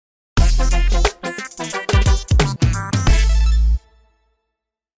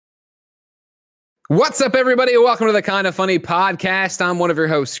What's up, everybody? Welcome to the Kind of Funny podcast. I'm one of your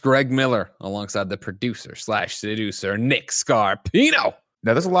hosts, Greg Miller, alongside the producer / seducer, Nick Scarpino.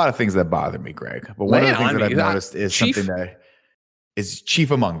 Now, there's a lot of things that bother me, Greg, but one of the things that I've noticed is chief? something that is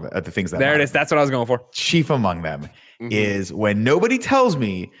chief among the things that there it is. That's what I was going for. Chief among them is when nobody tells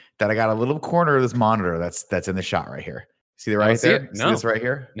me that I got a little corner of this monitor that's in the shot right here. See the right there? No. See this right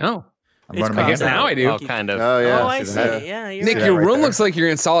here? No. I'm running my hands now I do. Oh, kind of. Oh, yeah. Oh, I see. Yeah. Nick, your room looks like you're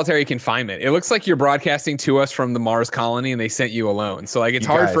in solitary confinement. It looks like you're broadcasting to us from the Mars colony and they sent you alone. So like it's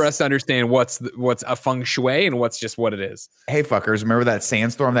hard for us to understand what's a feng shui and what's just what it is. Hey, fuckers, remember that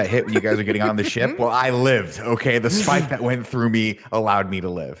sandstorm that hit when you guys are getting on the ship? Well, I lived, okay? The spike that went through me allowed me to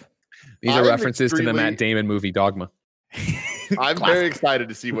live. These are references to the Matt Damon movie Dogma. I'm very excited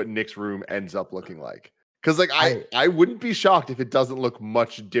to see what Nick's room ends up looking like. Because like I wouldn't be shocked if it doesn't look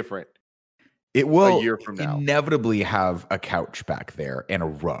much different. It will a year from now inevitably have a couch back there and a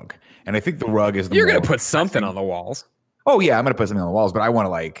rug. And I think the rug is You're going to put something on the walls. Oh, yeah, I'm going to put something on the walls, but I want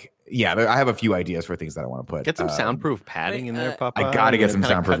to I have a few ideas for things that I want to put. Get some soundproof padding in there, Papa. I got to get some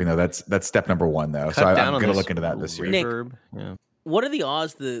soundproofing, though. That's step number one, though. So I'm going to look into that this year. Nick, Yeah. what are the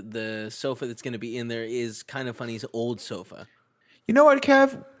odds the sofa that's going to be in there is Kind of Funny's old sofa? You know what,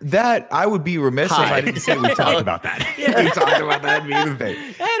 Kev? That I would be remiss if I didn't say we talked about that. We talked about that being the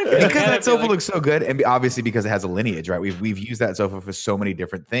thing. Because that sofa looks so good, and obviously because it has a lineage, right? We've used that sofa for so many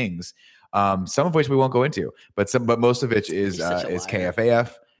different things, some of which we won't go into, but most of it is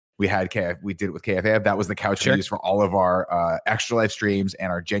KFAF. We did it with KFAF. That was the couch we used for all of our Extra Life streams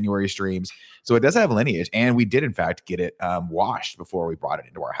and our January streams. So it does have a lineage, and we did in fact get it washed before we brought it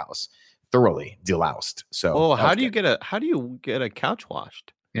into our house. Thoroughly deloused. So, how do you get a couch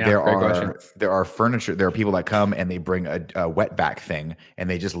washed? Yeah, there are furniture. There are people that come and they bring a wet back thing, and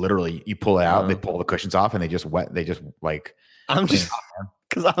they just literally you pull it out, they pull the cushions off, and they just like. I'm just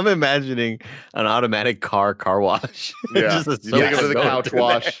because I'm imagining an automatic car wash. Yeah, just a the couch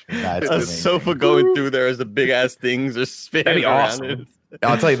wash. A sofa going through there as the big ass things are spinning around it.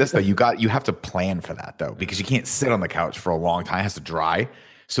 I'll tell you this though, you have to plan for that though, because you can't sit on the couch for a long time. It has to dry.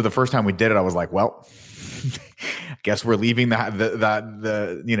 So the first time we did it, I was like, well, guess we're leaving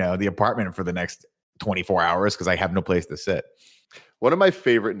the apartment for the next 24 hours because I have no place to sit. One of my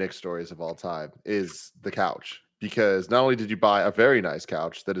favorite Nick stories of all time is the couch, because not only did you buy a very nice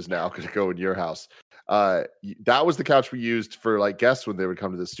couch that is now going to go in your house, that was the couch we used for like guests when they would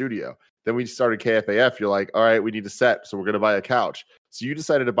come to the studio. Then we started KFAF. You're like, all right, we need a set, so we're going to buy a couch. So you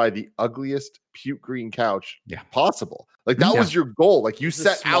decided to buy the ugliest puke green couch possible. Like that was your goal. Like you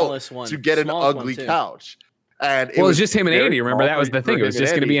set out to get an ugly couch. And it was just him and Andy. Remember, that was the thing. It was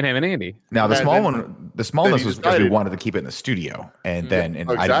just going to be him and Andy. Now the smallness was because we wanted to keep it in the studio, and I didn't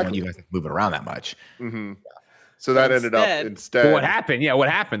want you guys to move it around that much. Mm-hmm. So that ended up instead. But what happened? Yeah, what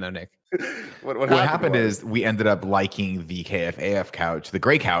happened though, Nick? What happened is we ended up liking the KFAF couch, the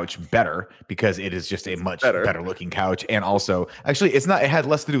gray couch, better because it is just a much better looking couch. And also, actually, it had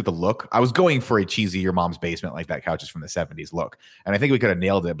less to do with the look. I was going for a cheesy Your Mom's Basement, like that couch is from the 70s look. And I think we could have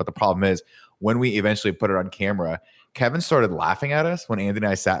nailed it. But the problem is when we eventually put it on camera, Kevin started laughing at us when Andy and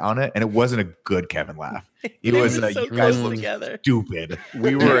I sat on it, and it wasn't a good Kevin laugh. It was so you guys look together. Stupid.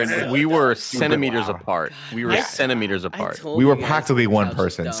 We were centimeters apart. We were centimeters apart. We were practically one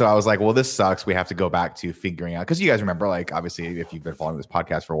person. So I was like, well, this sucks. We have to go back to figuring out, because you guys remember, like, obviously, if you've been following this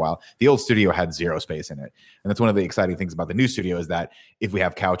podcast for a while, the old studio had zero space in it. And that's one of the exciting things about the new studio is that if we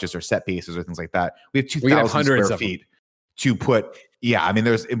have couches or set pieces or things like that, we have 2,000 square feet to put. Yeah, I mean,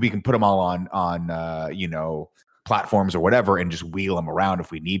 we can put them all on platforms or whatever and just wheel them around if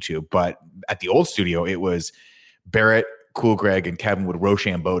we need to. But at the old studio, it was Barrett, Cool Greg, and Kevin would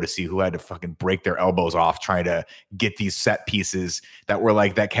Rochambeau to see who had to fucking break their elbows off trying to get these set pieces that were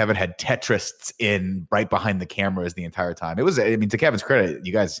like that Kevin had Tetris in right behind the cameras the entire time. It was, I mean, to Kevin's credit,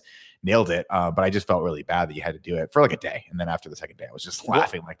 you guys nailed it. But I just felt really bad that you had to do it for like a day. And then after the second day, I was just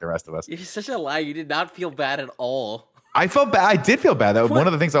laughing like the rest of us. You're such a liar. You did not feel bad at all. I felt bad. I did feel bad. That was one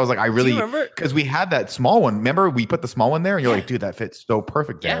of the things I was like, because we had that small one. Remember, we put the small one there, and you're like, dude, that fits so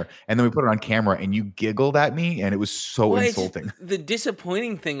perfect there. And then we put it on camera, and you giggled at me, and it was so insulting. The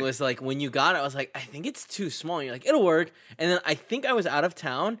disappointing thing was like when you got it, I was like, I think it's too small. And you're like, it'll work. And then I think I was out of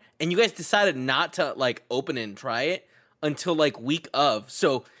town, and you guys decided not to like open it and try it until like week of.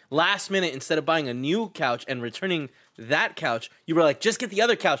 So last minute, instead of buying a new couch and returning that couch, you were like, just get the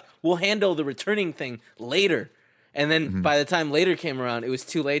other couch. We'll handle the returning thing later. And then by the time later came around, it was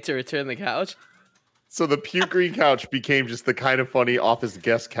too late to return the couch. So the puke green couch became just the kind of funny office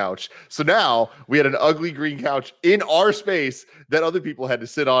guest couch. So now we had an ugly green couch in our space that other people had to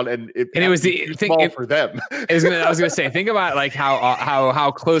sit on, and it was too small for them. I was gonna say, think about like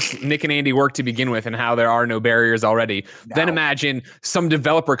how close Nick and Andy work to begin with, and how there are no barriers already. No. Then imagine some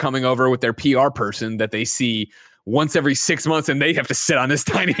developer coming over with their PR person that they see once every 6 months, and they have to sit on this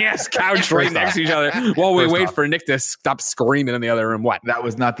tiny ass couch right next to each other while we wait for Nick to stop screaming in the other room. What? That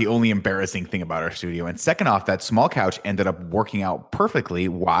was not the only embarrassing thing about our studio. And second off, that small couch ended up working out perfectly.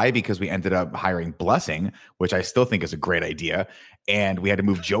 Why? Because we ended up hiring Blessing, which I still think is a great idea. And we had to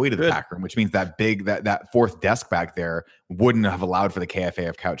move Joey to the back room, which means that that fourth desk back there wouldn't have allowed for the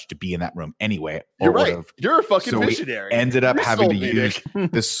KFAF couch to be in that room anyway. You're right. You're a fucking visionary. We ended up having to use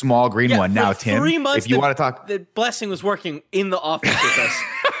the small green one. Now, Tim, 3 months if you want to talk, the Blessing was working in the office with us.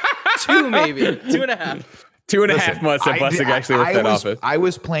 2 maybe 2.5. 2.5 months that Blessing actually worked that office. I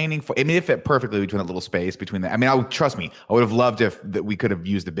was planning for. I mean, it fit perfectly between that little space between the. I mean, trust me. I would have loved if that we could have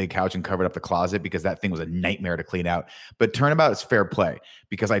used the big couch and covered up the closet, because that thing was a nightmare to clean out. But turnabout is fair play,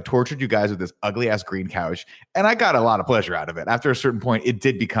 because I tortured you guys with this ugly ass green couch, and I got a lot of pleasure out of it. After a certain point, it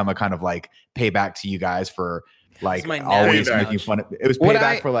did become a kind of like payback to you guys for like always making fun of. It was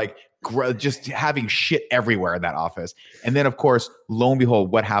payback for like just having shit everywhere in that office. And then, of course, lo and behold,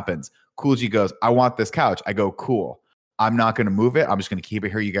 what happens? Cool G goes, I want this couch. I go, cool. I'm not going to move it. I'm just going to keep it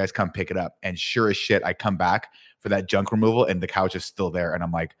here. You guys come pick it up. And sure as shit, I come back for that junk removal, and the couch is still there. And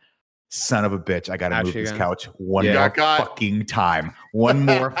I'm like, son of a bitch, I got to move this couch one more fucking time. One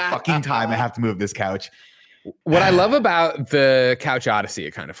more fucking time I have to move this couch. What I love about the Couch Odyssey,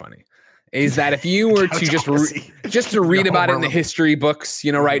 it's kind of funny, is that if you were to just to read about it in the history books,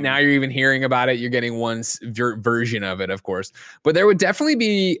 you know, right now you're even hearing about it, you're getting one version of it, of course. But there would definitely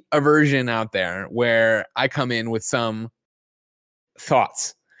be a version out there where I come in with some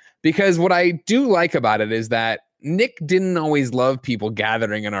thoughts. Because what I do like about it is that Nick didn't always love people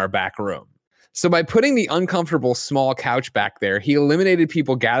gathering in our back room. So by putting the uncomfortable small couch back there, he eliminated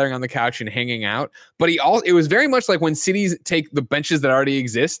people gathering on the couch and hanging out. But it was very much like when cities take the benches that already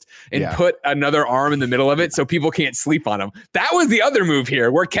exist and put another arm in the middle of it so people can't sleep on them. That was the other move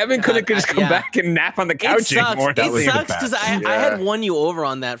here, where Kevin couldn't just come back and nap on the couch anymore. It sucks because I had won you over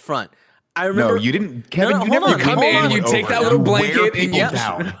on that front. I remember. No, you didn't, Kevin. You never come in. You take that little blanket and you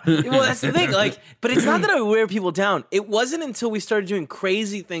down. Well, that's the thing. Like, but it's not that I wear people down. It wasn't until we started doing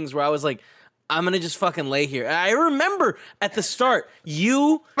crazy things where I was like, I'm going to just fucking lay here. I remember at the start,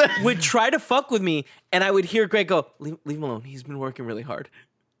 you would try to fuck with me, and I would hear Greg go, leave him alone. He's been working really hard.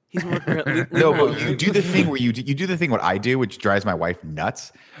 He's been working really hard. No, but you do the thing where you do the thing what I do, which drives my wife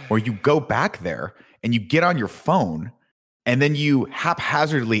nuts, where you go back there and you get on your phone, and then you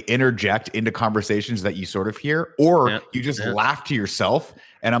haphazardly interject into conversations that you sort of hear, or you just laugh to yourself.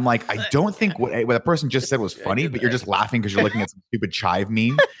 And I'm like, I don't think what a person just said was funny, but you're just laughing because you're looking at some stupid chive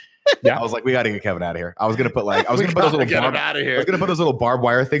meme. Yeah, I was like, we got to get Kevin out of here. I was gonna put those little barbed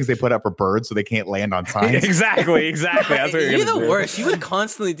wire things they put up for birds so they can't land on signs. exactly. That's what you're the worst. You would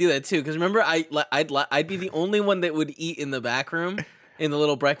constantly do that too. Because remember, I'd be the only one that would eat in the back room in the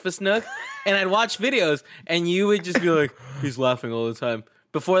little breakfast nook, and I'd watch videos, and you would just be like, he's laughing all the time.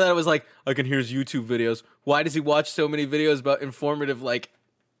 Before that, it was like, I can hear his YouTube videos. Why does he watch so many videos about informative like?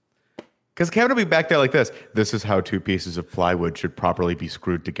 Because Kevin will be back there like this. This is how 2 pieces of plywood should properly be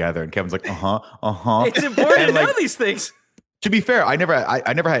screwed together. And Kevin's like, It's important to know these things. To be fair, I never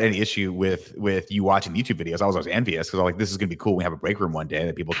had any issue with you watching YouTube videos. I was envious because I was like, this is gonna be cool. We have a break room one day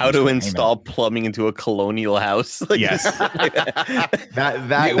that people. How to install plumbing into a colonial house? Like, yes,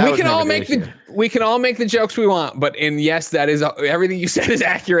 we can all make the jokes we want, but yes, that is everything you said is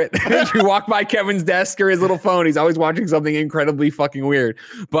accurate. If you walk by Kevin's desk or his little phone, he's always watching something incredibly fucking weird.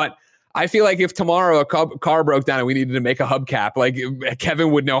 But I feel like if tomorrow a car broke down and we needed to make a hubcap, like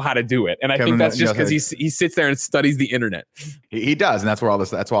Kevin would know how to do it. And I think that's just because he sits there and studies the internet. He does. And that's where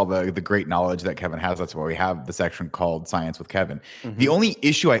that's all the great knowledge that Kevin has. That's why we have the section called Science with Kevin. Mm-hmm. The only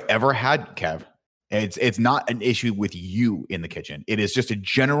issue I ever had, Kev, it's not an issue with you in the kitchen. It is just a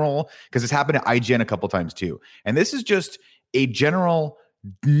general, because it's happened at IGN a couple times too. And this is just a general,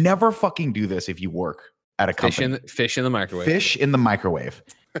 never fucking do this if you work at a company. Fish in the microwave. Fish in the microwave.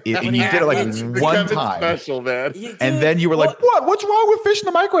 And you did it like one time, special, man. And then you were like, what's wrong with fish in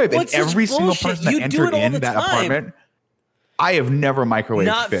the microwave? And every single person that entered in that apartment, I have never microwaved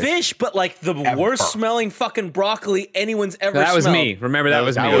not fish, but like the worst smelling fucking broccoli anyone's ever smelled. That was me. Remember, that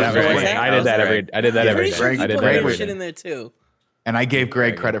was me. I did that every day. Greg shit in there too. And I gave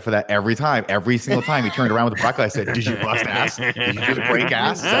Greg credit for that every time. Every single time he turned around with the broccoli, I said, "Did you bust ass? Did you break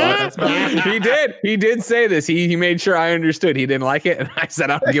ass?" He did. He did say this. He made sure I understood. He didn't like it, and I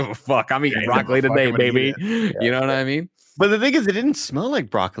said, "I don't give a fuck. I'm eating broccoli today, baby." You know what I mean? But the thing is, it didn't smell like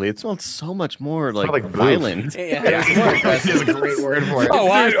broccoli. It smelled so much more like violent. That's a great word for it.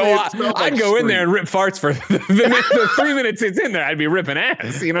 I'd go in there and rip farts for the 3 minutes it's in there. I'd be ripping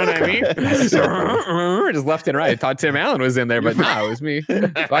ass. You know what I mean? Just left and right. I thought Tim Allen was in there, but no, it was me.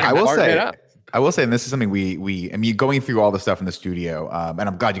 I will say, and this is something I mean, going through all the stuff in the studio, and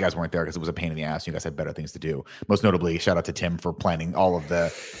I'm glad you guys weren't there because it was a pain in the ass. You guys had better things to do. Most notably, shout out to Tim for planning all of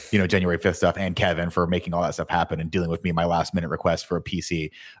the, January 5th stuff, and Kevin for making all that stuff happen and dealing with me my last minute request for a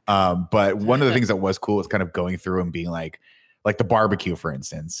PC. But one of the things that was cool was kind of going through and being like the barbecue, for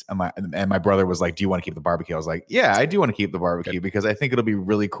instance. And my brother was like, "Do you want to keep the barbecue?" I was like, "Yeah, I do want to keep the barbecue because I think it'll be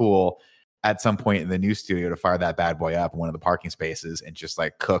really cool at some point in the new studio to fire that bad boy up in one of the parking spaces and just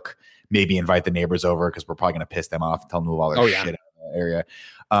like cook, maybe invite the neighbors over because we're probably going to piss them off and tell them to move all their shit out of the area."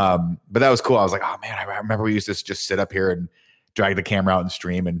 But that was cool. I was like, "Oh man, I remember we used to just sit up here and drag the camera out and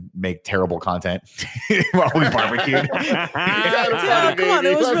stream and make terrible content while we barbecued." Come on,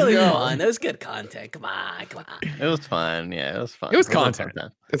 it was really fun. It was good content. Come on. It was fun. Yeah, it was fun. It was content.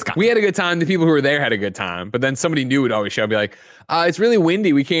 We had a good time. The people who were there had a good time. But then somebody new would always show up, be like, "It's really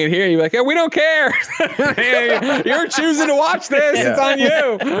windy. We can't hear you." Like, "Yeah, we don't care. You're choosing to watch this. It's on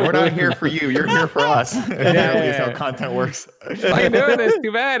you. We're not here for you. You're here for us." That's how content works. Why are you doing this?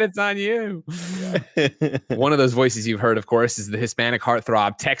 Too bad. It's on you. One of those voices you've heard, of course, is the Hispanic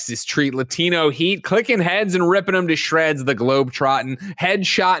heartthrob, Texas treat, Latino heat, clicking heads and ripping them to shreds, the globe-trotting,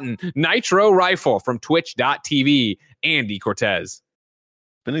 head-shotting, nitro rifle from twitch.tv, Andy Cortez.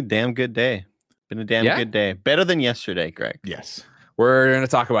 Been a damn good day. Good day. Better than yesterday, Greg. Yes. We're going to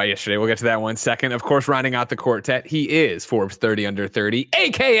talk about yesterday. We'll get to that in 1 second. Of course, rounding out the quartet, he is Forbes 30 under 30,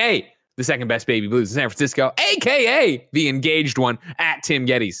 a.k.a. the second best baby blues in San Francisco, a.k.a. the engaged one at Tim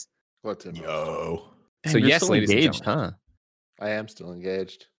Geddes. What's in Yo. So yes, ladies engaged, and gentlemen. I am still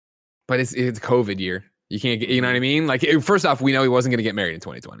engaged. But it's COVID year. You can't get, you know what I mean? Like, first off, we know he wasn't going to get married in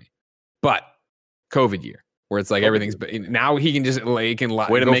 2020. But COVID year, where it's like everything's, now he can just go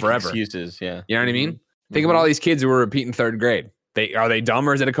forever. Excuses, yeah. You know what I mean? Think about all these kids who were repeating third grade. Are they dumb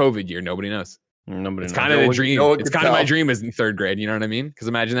or is it a COVID year? Nobody knows. It's kind of the dream. It's kind of my dream is in third grade. You know what I mean? Because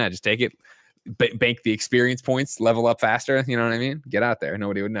imagine that. Just take it, bank the experience points, level up faster. You know what I mean? Get out there.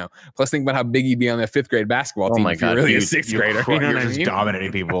 Nobody would know. Plus, think about how big you'd be on the fifth grade basketball team if you're really a sixth grader. You're just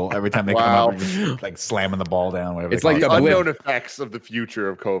dominating people every time they come up, and just, like slamming the ball down. Whatever. It's like the unknown effects of the future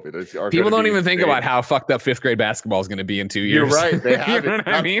of COVID. People don't even think about how fucked up fifth grade basketball is going to be in 2 years. You're right. They have you know what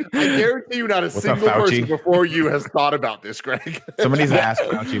I mean? I guarantee you, not a single person before you has thought about this, Greg. Somebody's asked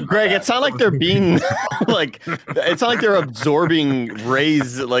Fauci. Greg, it's not like they're being like. It's not like they're absorbing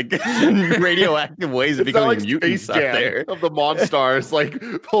rays, like radioactive ways of becoming like mutants out there. Of the Monstars, like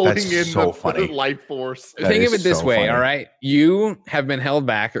pulling in the life force. Think of it this way, all right? You have been held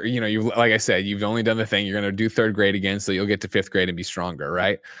back, or you like I said, you've only done the thing. You're going to do third grade again, so you'll get to fifth grade and be stronger,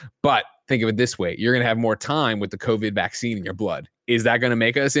 right? But think of it this way: you're going to have more time with the COVID vaccine in your blood. Is that going to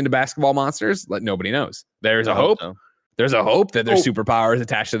make us into basketball monsters? Nobody knows. There's a hope. So. There's a hope that there's superpowers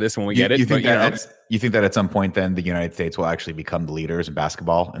attached to this when we get it. You think that at some point, then the United States will actually become the leaders in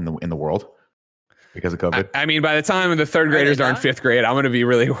basketball in the world? Because of COVID? I mean, by the time the third graders are in fifth grade, I'm going to be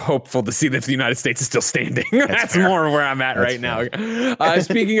really hopeful to see that the United States is still standing. That's more where I'm at right now.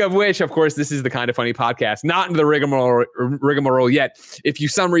 Speaking of which, of course, this is the Kind of Funny podcast, not into the rigmarole yet. If you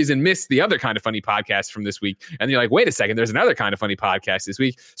some reason missed the other Kind of Funny podcast from this week, and you're like, wait a second, there's another Kind of Funny podcast this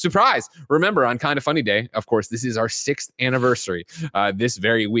week. Surprise! Remember, on Kind of Funny Day, of course, this is our 6th anniversary this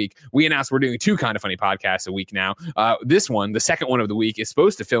very week. We announced we're doing 2 Kind of Funny podcasts a week now. This one, the second one of the week, is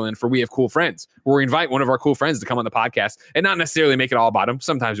supposed to fill in for We Have Cool Friends. We're invite one of our cool friends to come on the podcast and not necessarily make it all about him.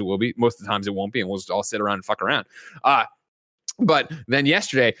 Sometimes it will be. Most of the times it won't be, and we'll just all sit around and fuck around. But then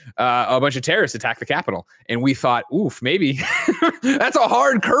yesterday, a bunch of terrorists attacked the Capitol, and we thought, oof, maybe that's a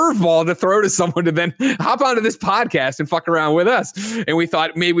hard curveball to throw to someone to then hop onto this podcast and fuck around with us. And we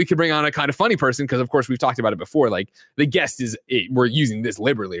thought maybe we could bring on a kind of funny person because, of course, we've talked about it before. Like the guest we're using this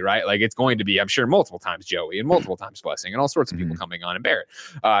liberally, right? Like it's going to be, I'm sure, multiple times Joey and multiple times Blessing and all sorts of people coming on and Barrett.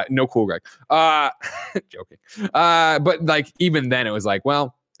 No cool, Greg. Joking. But like even then, it was like,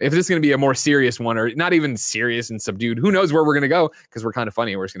 well, if this is going to be a more serious one, or not even serious and subdued, who knows where we're going to go, because we're kind of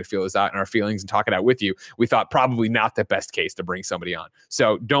funny and we're just going to feel this out in our feelings and talk it out with you. We thought probably not the best case to bring somebody on.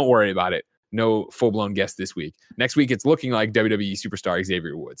 So don't worry about it. No full-blown guest this week. Next week, it's looking like WWE superstar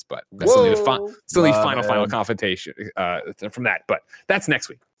Xavier Woods, but that's still need final confrontation from that. But that's next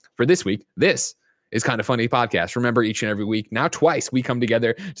week. For this week, this is Kind of Funny podcast. Remember, each and every week, now twice, we come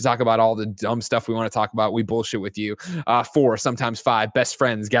together to talk about all the dumb stuff we want to talk about. We bullshit with you. 4, sometimes 5 best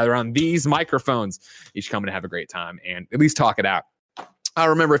friends gather on these microphones, each coming to have a great time and at least talk it out.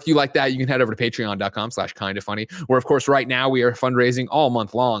 Remember, if you like that, you can head over to patreon.com/kindoffunny, where, of course, right now we are fundraising all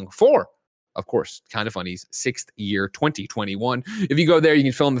month long for, of course, Kind of Funny's 6th year, 2021. If you go there, you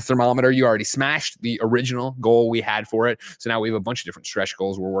can fill in the thermometer. You already smashed the original goal we had for it. So now we have a bunch of different stretch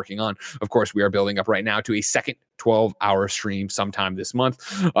goals we're working on. Of course, we are building up right now to a second 12-hour stream sometime this month.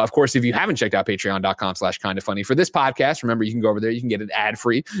 Of course, if you haven't checked out patreon.com/kindoffunny for this podcast, remember, you can go over there. You can get it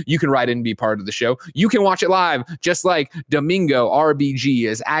ad-free. You can write in and be part of the show. You can watch it live, just like Domingo RBG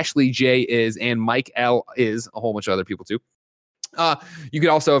is, Ashley J is, and Mike L is, a whole bunch of other people too. You could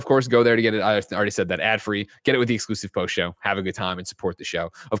also, of course, go there to get it. I already said that, ad-free. Get it with the exclusive post show. Have a good time and support the show.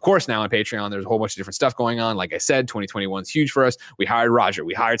 Of course, now on Patreon, there's a whole bunch of different stuff going on. Like I said, 2021 is huge for us. We hired Roger.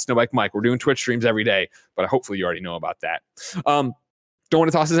 We hired Snowbike Mike. We're doing Twitch streams every day, but hopefully you already know about that. Don't want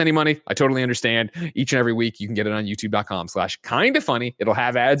to toss us any money. I totally understand. Each and every week, you can get it on youtube.com/kindoffunny. It'll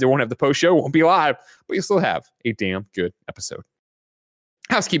have ads. It won't have the post show. It won't be live, but you'll still have a damn good episode.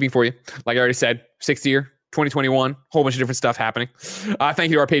 Housekeeping for you. Like I already said, 6th year, 2021, whole bunch of different stuff happening. Thank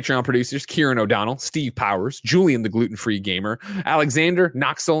you to our Patreon producers, Kieran O'Donnell, Steve Powers, Julian the Gluten-Free Gamer, Alexander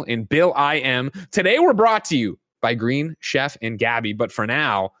Noxel, and Bill I.M. Today we're brought to you by Green Chef and Gabby, but for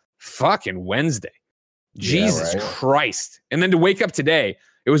now, fucking Wednesday. Jesus Christ. And then to wake up today,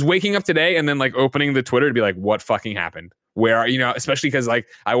 it was waking up today and then like opening the Twitter to be like, what fucking happened? Where are, especially because like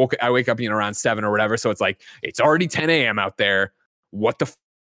I wake up, around 7 or whatever. So it's like, it's already 10 a.m. out there. What the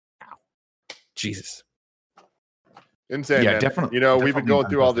Jesus. Insane. Yeah, man. definitely. We've been going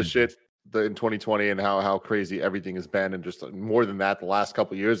through all this shit in 2020 and how crazy everything has been, and just more than that, the last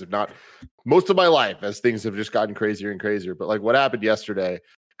couple of years, if not most of my life, as things have just gotten crazier and crazier. But like what happened yesterday,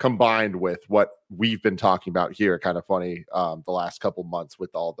 combined with what we've been talking about here, Kind of Funny, the last couple months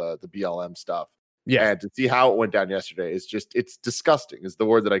with all the BLM stuff. Yeah, and to see how it went down yesterday is just, it's disgusting. Is the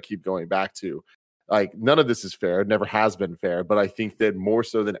word that I keep going back to. Like, none of this is fair. It never has been fair. But I think that more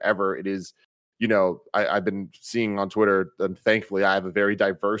so than ever, it is. I've been seeing on Twitter, and thankfully I have a very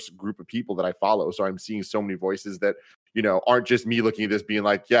diverse group of people that I follow. So I'm seeing so many voices that, aren't just me looking at this being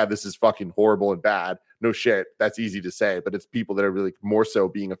like, yeah, this is fucking horrible and bad. No shit. That's easy to say, but it's people that are really more so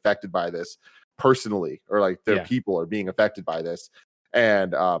being affected by this personally, or like their people are being affected by this.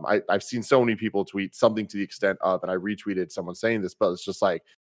 And I've seen so many people tweet something to the extent of, and I retweeted someone saying this, but it's just like,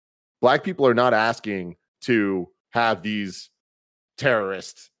 Black people are not asking to have these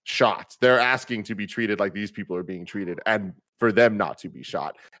terrorists shot. They're asking to be treated like these people are being treated, and for them not to be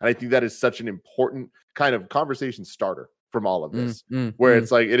shot. And I think that is such an important kind of conversation starter from all of this, where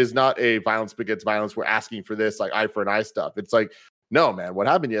it's like, it is not a violence begets violence. We're asking for this, like eye for an eye stuff. It's like, no, man, what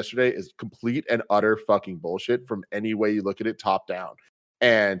happened yesterday is complete and utter fucking bullshit from any way you look at it, top down.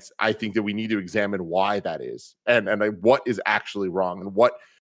 And I think that we need to examine why that is, and like what is actually wrong, and what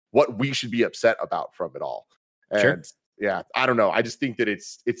we should be upset about from it all. And yeah, I don't know. I just think that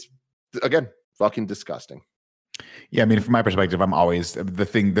it's again, fucking disgusting. Yeah, I mean, from my perspective, I'm always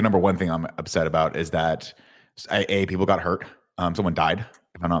the number one thing I'm upset about is that people got hurt. Someone died,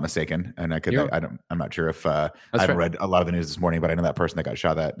 if I'm not mistaken, and I'm not sure if I haven't read a lot of the news this morning, but I know that person that got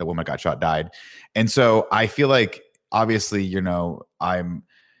shot, the woman that got shot, died, and so I feel like obviously,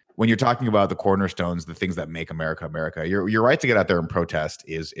 when you're talking about the cornerstones, the things that make America America, your right to get out there and protest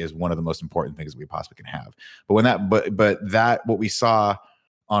is one of the most important things that we possibly can have. But what we saw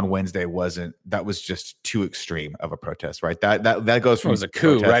on Wednesday was just too extreme of a protest, right? That goes from, it was a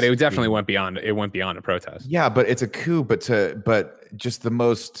coup, right? It definitely went beyond a protest. Yeah, but it's a coup, but just the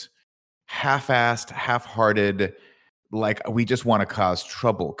most half-assed, half-hearted, like we just want to cause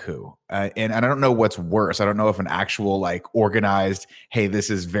trouble coup. And I don't know what's worse. I don't know if an actual like organized, hey, this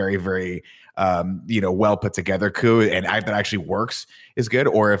is very, very, well put together coup and that actually works is good,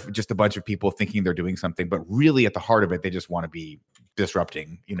 or if just a bunch of people thinking they're doing something, but really at the heart of it, they just want to be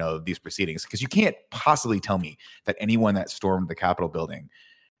disrupting, these proceedings. Because you can't possibly tell me that anyone that stormed the Capitol building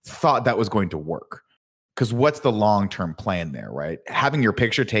thought that was going to work. Because what's the long-term plan there, right? Having your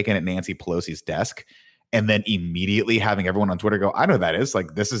picture taken at Nancy Pelosi's desk and then immediately having everyone on Twitter go, I know that is,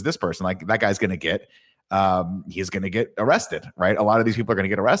 like, this is this person, like that guy's going to get, he's going to get arrested, right? A lot of these people are going to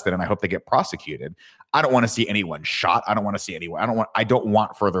get arrested, and I hope they get prosecuted. I don't want to see anyone shot. I don't want to see anyone. I don't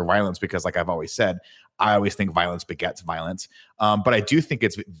want further violence, because like I've always said, I always think violence begets violence. But I do think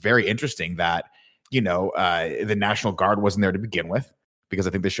it's very interesting that, the National Guard wasn't there to begin with, because I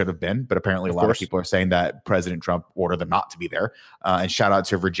think they should have been. But apparently a lot of people are saying that President Trump ordered them not to be there. And shout out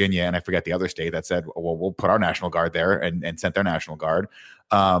to Virginia, and I forget the other state that said, well, we'll put our National Guard there, and sent their National Guard.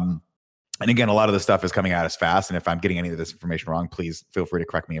 And again, a lot of the stuff is coming out as fast. And if I'm getting any of this information wrong, please feel free to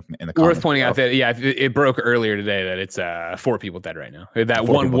correct me in the comments. Worth pointing out that, it broke earlier today that it's 4 people dead right now. That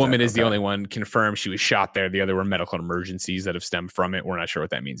one woman is the only one confirmed she was shot there. The other were medical emergencies that have stemmed from it. We're not sure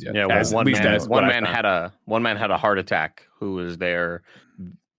what that means yet. Yeah, one man had a heart attack who was there,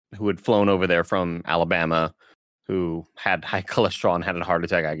 who had flown over there from Alabama, who had high cholesterol and had a heart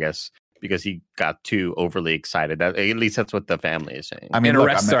attack, I guess, because he got too overly excited. At least that's what the family is saying. I mean,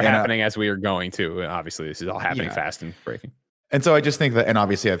 arrests are happening as we are going to. Obviously, this is all happening fast and breaking. And so I just think that, and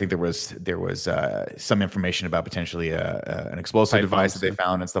obviously I think there was some information about potentially an explosive device that they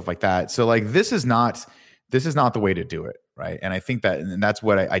found and stuff like that. So like, this is not the way to do it. Right. And I think and that's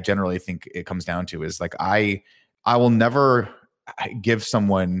what I generally think it comes down to is like, I will never give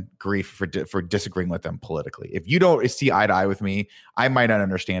someone grief for disagreeing with them politically. If you don't see eye to eye with me, I might not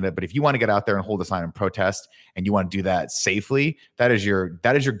understand it. But if you want to get out there and hold a sign and protest, and you want to do that safely, that is your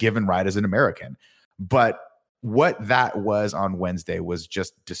given right as an American. But what that was on Wednesday was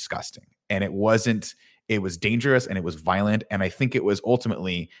just disgusting, and it was dangerous, and it was violent, and I think it was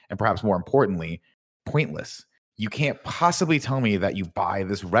ultimately, and perhaps more importantly, pointless. You can't possibly tell me that you buy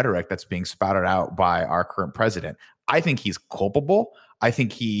this rhetoric that's being spouted out by our current president. I think he's culpable. I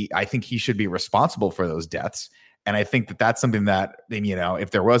think he should be responsible for those deaths. And I think that that's something that, if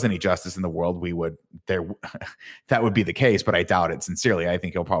there was any justice in the world, that would be the case, but I doubt it sincerely. I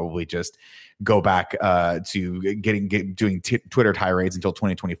think he'll probably just go back to doing Twitter tirades until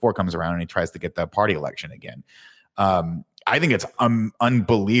 2024 comes around and he tries to get the party election again. I think it's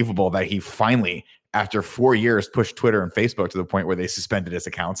unbelievable that he finally, after 4 years, pushed Twitter and Facebook to the point where they suspended his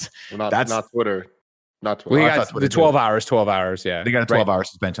accounts. Well, not Twitter. Not Twitter. We got the 12 hours. Yeah. They got a 12-hour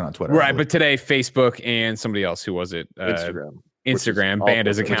suspension on Twitter. Right. But today, Facebook and somebody else, who was it? Instagram banned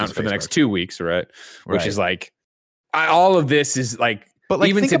his account for the next 2 weeks. Right. Which is like, all of this is like, but like,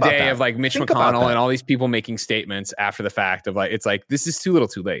 even today of like Mitch McConnell and all these people making statements after the fact of like, it's like, this is too little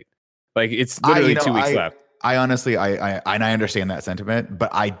too late. Like, it's literally 2 weeks left. I honestly, I understand that sentiment, but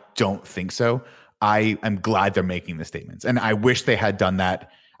I don't think so. I am glad they're making the statements, and I wish they had done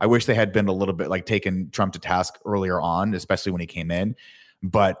that. I wish they had been a little bit like taken Trump to task earlier on, especially when he came in.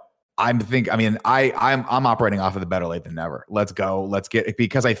 But I'm operating off of the better late than never. Let's go. Let's get it,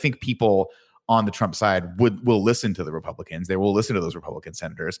 because I think people on the Trump side will listen to the Republicans. They will listen to those Republican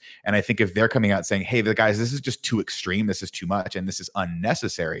senators. And I think if they're coming out saying, hey, the guys, this is just too extreme, this is too much, and this is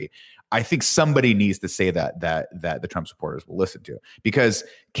unnecessary, I think somebody needs to say that the Trump supporters will listen to. Because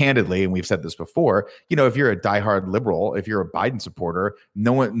candidly, and we've said this before, if you're a diehard liberal, if you're a Biden supporter,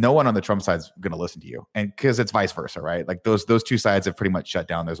 no one on the Trump side is going to listen to you. And because it's vice versa, right? Like those two sides have pretty much shut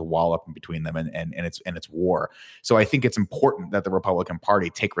down. There's a wall up in between them, and it's war. So I think it's important that the Republican Party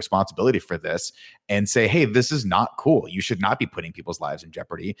take responsibility for this and say, hey, this is not cool. You should not be putting people's lives in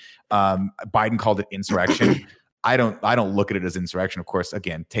jeopardy. Biden called it insurrection. I don't look at it as insurrection. Of course,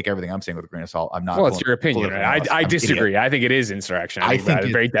 again, take everything I'm saying with a grain of salt. I'm not. Well, it's your opinion. Right? I disagree. I think it is insurrection. I think by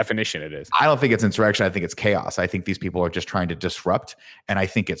the very definition it is. I don't think it's insurrection. I think it's chaos. I think these people are just trying to disrupt, and I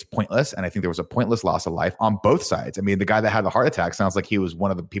think it's pointless. And I think there was a pointless loss of life on both sides. I mean, the guy that had the heart attack sounds like he was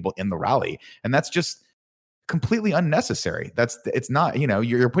one of the people in the rally, and that's just completely unnecessary. It's not.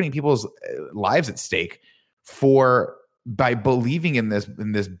 You're putting people's lives at stake by believing in this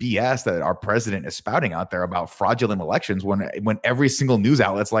BS that our president is spouting out there about fraudulent elections, when every single news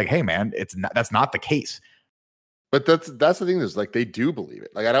outlet's like, hey man, that's not the case. But that's the thing, is like, they do believe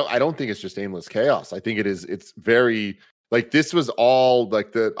it. Like, I don't think it's just aimless chaos. I think it's very, like, this was all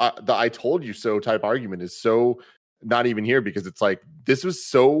like the I told you so type argument is so not even here, because it's like, this was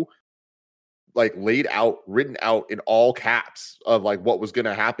so like laid out, written out in all caps of like what was going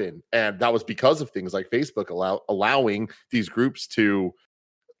to happen. And that was because of things like Facebook allowing these groups to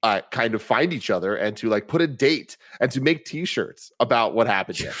kind of find each other and to like put a date and to make t-shirts about what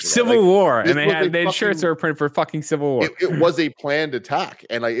happened yesterday. Civil War. And they had shirts that were printed for fucking Civil War. It was a planned attack,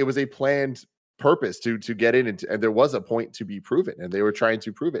 and like, it was a planned purpose to get in, and there was a point to be proven, and they were trying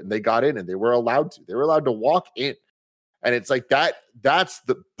to prove it, and they got in, and they were allowed to walk in. And it's like that's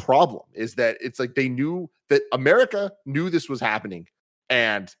the problem, is that it's like they knew that America knew this was happening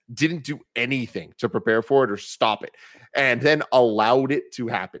and didn't do anything to prepare for it or stop it, and then allowed it to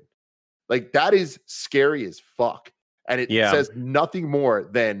happen. Like, that is scary as fuck. And it says nothing more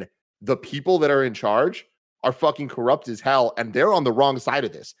than the people that are in charge are fucking corrupt as hell, and they're on the wrong side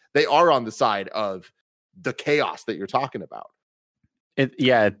of this. They are on the side of the chaos that you're talking about.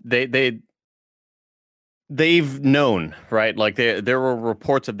 They've known, right? Like, there were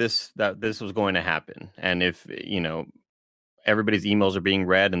reports of that this was going to happen. And if, everybody's emails are being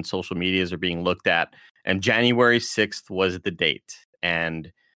read and social medias are being looked at, and January 6th was the date.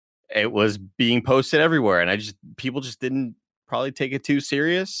 And it was being posted everywhere, and people just didn't probably take it too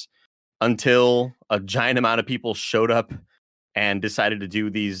serious until a giant amount of people showed up and decided to do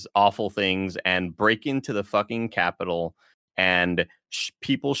these awful things and break into the fucking Capitol, and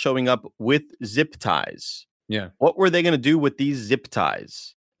people showing up with zip ties. Yeah. What were they going to do with these zip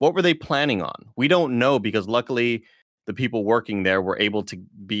ties? What were they planning on? We don't know, because luckily the people working there were able to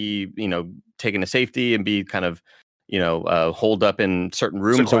be, taken to safety and be kind of, holed up in certain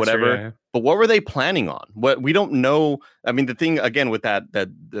rooms or whatever. Yeah. But what were they planning on? What we don't know. I mean, the thing again with that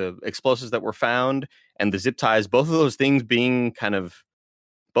the explosives that were found and the zip ties, both of those things being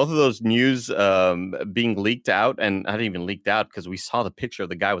both of those news being leaked out, and not even leaked out because we saw the picture of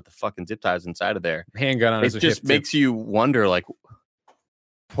the guy with the fucking zip ties inside of there. Handgun on his hip. It just makes you wonder, like,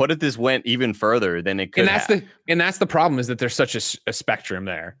 what if this went even further than it could have? And that's the problem, is that there's such a spectrum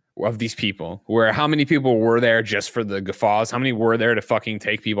there of these people, where how many people were there just for the guffaws? How many were there to fucking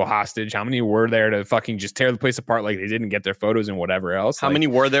take people hostage? How many were there to fucking just tear the place apart like they didn't get their photos and whatever else? How many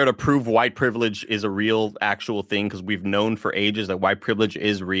were there to prove white privilege is a real actual thing? Because we've known for ages that white privilege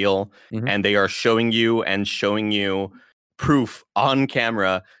is real, and they are showing you proof on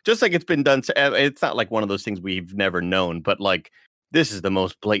camera, just like it's been done. It's not like one of those things we've never known, but like, this is the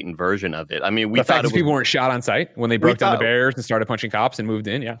most blatant version of it. I mean, the fact that people weren't shot on sight when they broke down the barriers and started punching cops and moved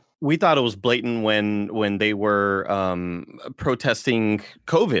in. Yeah. We thought it was blatant when they were protesting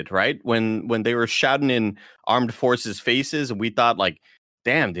COVID, right? When they were shouting in armed forces' faces, and we thought, like,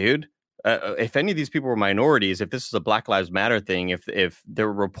 damn, dude, if any of these people were minorities, if this is a Black Lives Matter thing, if there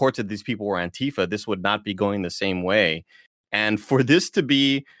were reports that these people were Antifa, this would not be going the same way. And for this to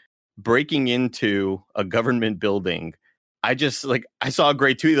be breaking into a government building, I saw a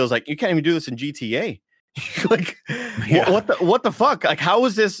great tweet that was like, you can't even do this in GTA. Like, what the fuck? Like, how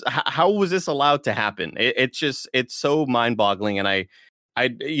was this allowed to happen? It's so mind boggling. And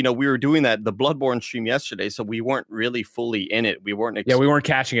we were doing the Bloodborne stream yesterday, so we weren't really fully in it. We weren't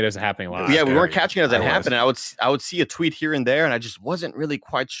catching it as happening live. Yeah, we weren't catching it as it happened. I would see a tweet here and there, and I just wasn't really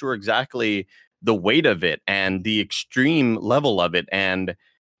quite sure exactly the weight of it and the extreme level of it. And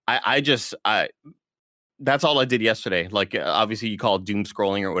that's all I did yesterday. Like, obviously you call it doom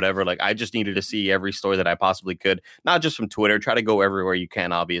scrolling or whatever. Like, I just needed to see every story that I possibly could, not just from Twitter. Try to go everywhere you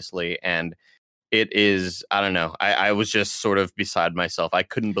can, obviously. And it is, I don't know. I was just sort of beside myself. I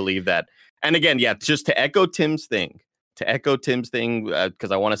couldn't believe that. And again, yeah, just to echo Tim's thing,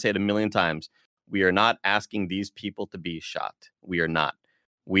 because I want to say it a million times. We are not asking these people to be shot. We are not.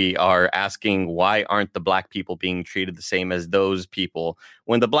 We are asking, why aren't the black people being treated the same as those people?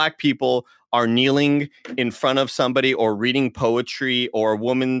 When the black people are kneeling in front of somebody or reading poetry, or a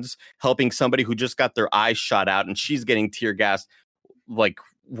woman's helping somebody who just got their eyes shot out and she's getting tear gassed, like,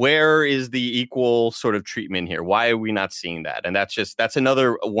 where is the equal sort of treatment here? Why are we not seeing that? And that's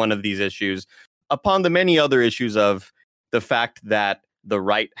another one of these issues, upon the many other issues of the fact that the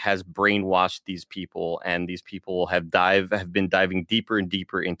right has brainwashed these people, and these people have been diving deeper and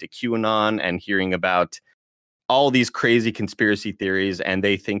deeper into QAnon and hearing about all these crazy conspiracy theories, and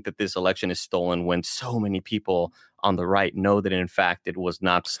they think that this election is stolen, when so many people on the right know that in fact it was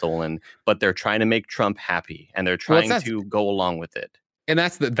not stolen, but they're trying to make Trump happy, and they're trying to go along with it. And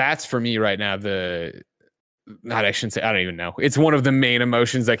that's for me right now, I shouldn't say, I don't even know. It's one of the main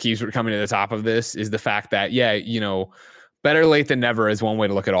emotions that keeps coming to the top of this, is the fact that, better late than never is one way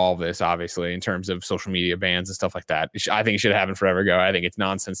to look at all of this, obviously, in terms of social media bans and stuff like that. I think it should have happened forever ago. I think it's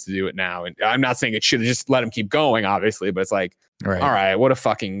nonsense to do it now. And I'm not saying it should have just let them keep going, obviously, but it's like, all right, what a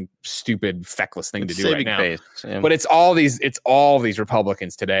fucking stupid, feckless thing to do right now. Yeah. But it's all these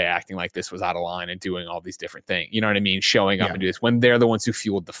Republicans today acting like this was out of line and doing all these different things. You know what I mean? Showing up and do this when they're the ones who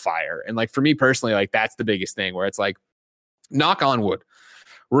fueled the fire. And like, for me personally, like, that's the biggest thing, where it's like, knock on wood.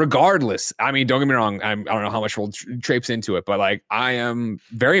 Regardless, I mean, don't get me wrong. I don't know how much we'll traipse into it, but like, I am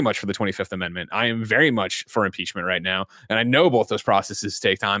very much for the 25th Amendment. I am very much for impeachment right now. And I know both those processes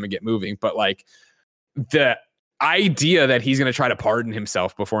take time and get moving, but like, the idea that he's going to try to pardon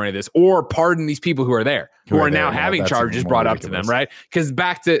himself before any of this, or pardon these people who are there, who are now having charges brought up to them, right? Because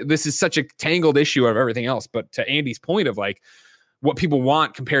back to, this is such a tangled issue of everything else. But to Andy's point of like, what people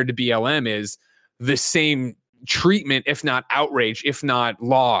want compared to BLM is the same treatment, if not outrage, if not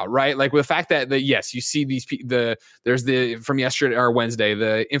law, right? Like, with the fact that yes, you see these there's from yesterday or Wednesday,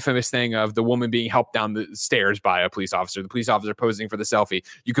 the infamous thing of the woman being helped down the stairs by a police officer, the police officer posing for the selfie.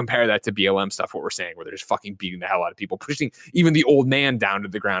 You compare that to BLM stuff, what we're saying, where they're just fucking beating the hell out of people, pushing even the old man down to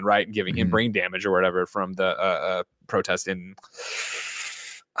the ground, right? And giving him brain damage or whatever from the protest in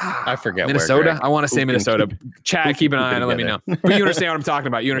I forget Minnesota. I want to say Minnesota. Chad, keep an eye on it. Let me know. But you understand what I'm talking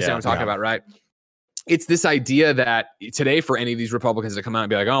about. You understand what I'm talking about, right? it's this idea that today for any of these Republicans to come out and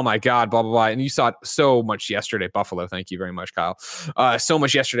be like, oh my God, blah, blah, blah. And you saw it so much yesterday, Buffalo. Thank you very much, Kyle. So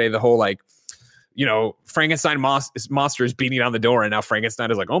much yesterday, the whole like, Frankenstein monster is beating down the door. And now Frankenstein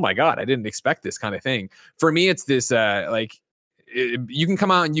is like, oh my God, I didn't expect this kind of thing. For me, it's this you can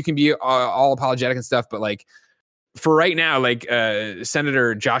come out and you can be all apologetic and stuff. But like for right now, like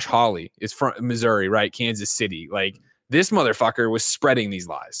Senator Josh Hawley is from Missouri, right? Kansas City. Like this motherfucker was spreading these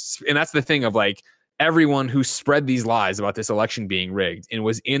lies. And that's the thing of like, everyone who spread these lies about this election being rigged and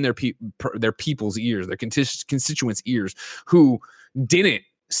was in their people's ears, their constituents' ears, who didn't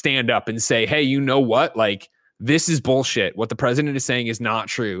stand up and say, hey, you know what? Like, this is bullshit. What the president is saying is not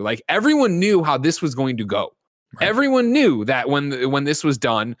true. Like, everyone knew how this was going to go. Right. Everyone knew that when this was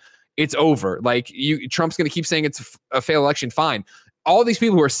done, it's over. Like, Trump's going to keep saying it's a failed election. Fine. All these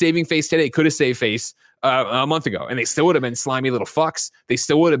people who are saving face today could have saved face a month ago, and they still would have been slimy little fucks. They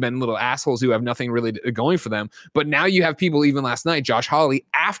still would have been little assholes who have nothing really going for them. But now you have people, even last night, Josh Hawley,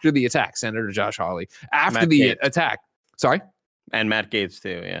 after the attack, Senator Josh Hawley, after the attack. Sorry? And Matt Gaetz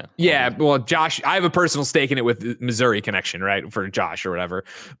too, yeah. Yeah, well, Josh, I have a personal stake in it with the Missouri connection, right, for Josh or whatever.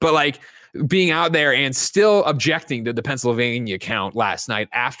 But like being out there and still objecting to the Pennsylvania count last night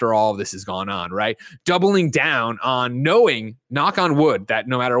after all of this has gone on, right? Doubling down on knowing, knock on wood, that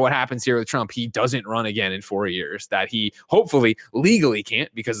no matter what happens here with Trump, he doesn't run again in 4 years, that he hopefully legally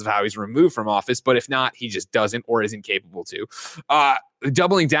can't because of how he's removed from office. But if not, he just doesn't or isn't capable to.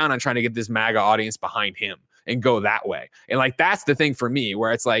 Doubling down on trying to get this MAGA audience behind him and go that way. And like, that's the thing for me,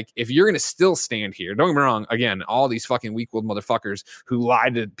 where it's like, if you're going to still stand here, don't get me wrong, again, all these fucking weak-willed motherfuckers who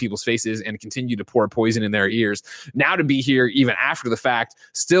lied to people's faces and continue to pour poison in their ears, now to be here even after the fact,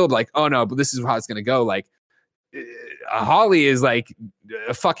 still like, oh no, but this is how it's going to go. Like, Hawley is like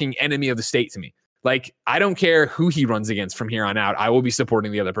a fucking enemy of the state to me. Like, I don't care who he runs against from here on out. I will be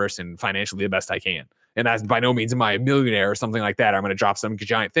supporting the other person financially the best I can. And that's by no means am I a millionaire or something like that. I'm going to drop some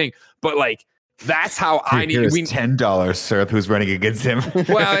giant thing. But like, that's how I need. $10, sir. Who's running against him?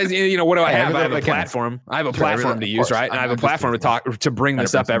 Well, what do I have? I have a platform. I have a platform to use, right? And I have a platform to bring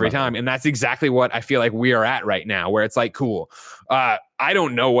this up every time. And that's exactly what I feel like we are at right now, where it's like, cool. I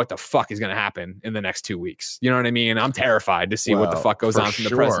don't know what the fuck is going to happen in the next 2 weeks. You know what I mean? I'm terrified to see what the fuck goes on from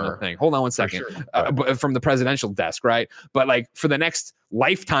the president thing. Hold on one second. From the presidential desk, right? But like for the next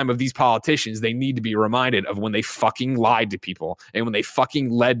lifetime of these politicians, they need to be reminded of when they fucking lied to people and when they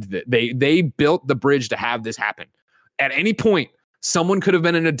fucking they built the bridge to have this happen. At any point, someone could have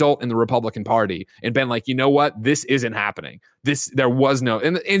been an adult in the Republican Party and been like, you know what? This isn't happening. There was no,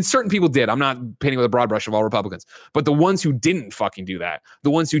 and certain people did. I'm not painting with a broad brush of all Republicans, but the ones who didn't fucking do that, the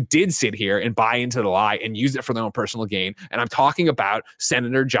ones who did sit here and buy into the lie and use it for their own personal gain. And I'm talking about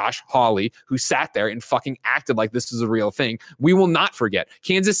Senator Josh Hawley, who sat there and fucking acted like this was a real thing. We will not forget.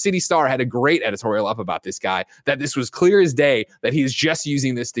 Kansas City Star had a great editorial up about this guy, that this was clear as day that he is just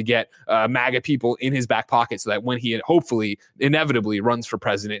using this to get MAGA people in his back pocket so that when he hopefully inevitably runs for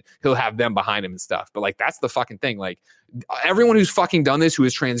president, he'll have them behind him and stuff. But like, that's the fucking thing. Like, everyone who's fucking done this, who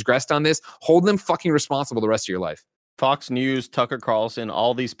has transgressed on this, hold them fucking responsible the rest of your life. Fox News, Tucker Carlson,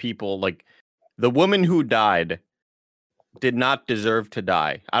 all these people, like the woman who died did not deserve to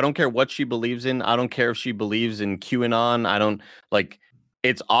die. I don't care what she believes in. I don't care if she believes in QAnon. I don't like,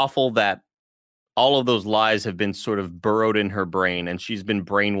 it's awful that all of those lies have been sort of burrowed in her brain and she's been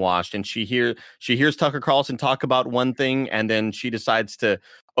brainwashed, and she hears Tucker Carlson talk about one thing and then she decides to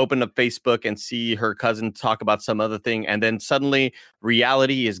open up Facebook and see her cousin talk about some other thing, and then suddenly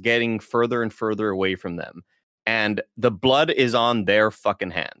reality is getting further and further away from them, and the blood is on their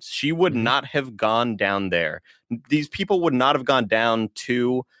fucking hands. She would not have gone down there. These people would not have gone down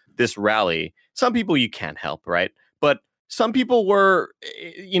to this rally. Some people you can't help, right? But some people were,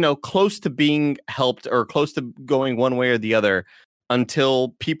 close to being helped or close to going one way or the other, until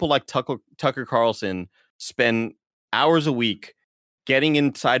people like Tucker Carlson spend hours a week getting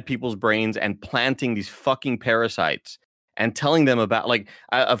inside people's brains and planting these fucking parasites and telling them about, like,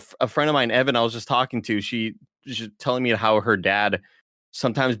 a friend of mine, Evan, I was just talking to, she was telling me how her dad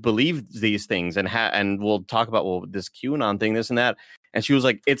sometimes believes these things and we'll talk about, this QAnon thing, this and that. And she was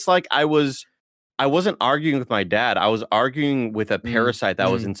like, it's like I wasn't arguing with my dad. I was arguing with a parasite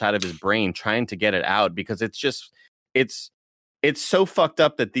that was inside of his brain, trying to get it out, because it's so fucked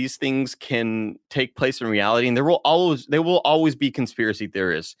up that these things can take place in reality, and there will always be conspiracy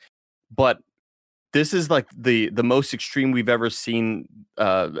theorists. But this is like the most extreme we've ever seen.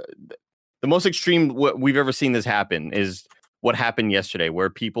 The most extreme we've ever seen this happen is what happened yesterday, where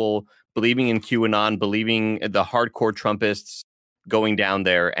people believing in QAnon, believing the hardcore Trumpists going down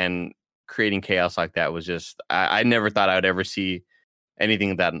there and creating chaos like that was just, I never thought I would ever see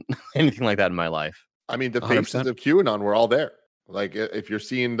anything like that in my life. I mean, the faces of QAnon were all there. Like, if you're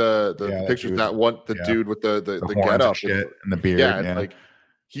seeing the pictures, dude with the get up and the beard, like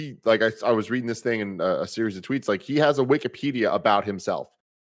he, like I was reading this thing in a series of tweets. Like, he has a Wikipedia about himself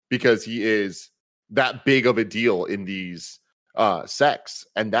because he is that big of a deal in these sects,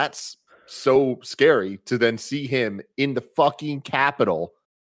 and that's so scary to then see him in the fucking Capitol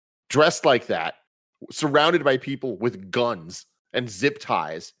dressed like that, surrounded by people with guns and zip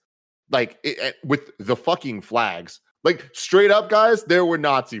ties, like with the fucking flags. Like, straight up, guys, there were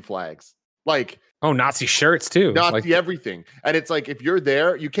Nazi flags. Like, Nazi shirts too. Nazi everything. And it's like, if you're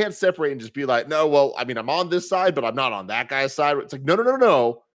there, you can't separate and just be like, no, well, I mean, I'm on this side, but I'm not on that guy's side. It's like,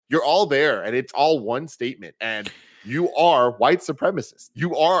 no. You're all there, and it's all one statement. And you are white supremacists.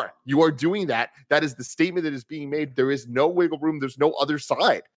 You are doing that. That is the statement that is being made. There is no wiggle room. There's no other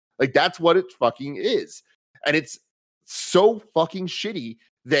side. Like, that's what it fucking is. And it's so fucking shitty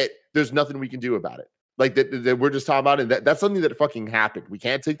that there's nothing we can do about it. Like, that we're just talking about it. And that's something that fucking happened. We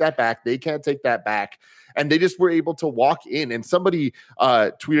can't take that back. They can't take that back. And they just were able to walk in. And somebody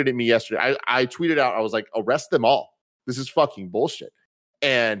tweeted at me yesterday. I tweeted out, I was like, arrest them all. This is fucking bullshit.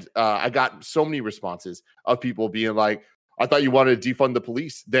 And I got so many responses of people being like, I thought you wanted to defund the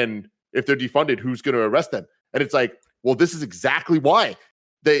police. Then if they're defunded, who's going to arrest them? And it's like, well, this is exactly why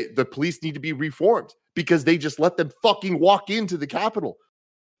the police need to be reformed, because they just let them fucking walk into the Capitol.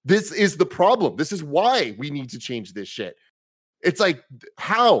 This is the problem. This is why we need to change this shit. It's like,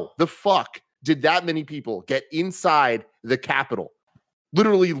 how the fuck did that many people get inside the Capitol?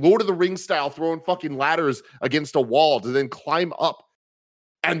 Literally Lord of the Rings style, throwing fucking ladders against a wall to then climb up.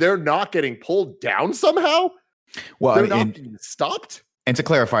 And they're not getting pulled down somehow? Well, they're not being stopped? And to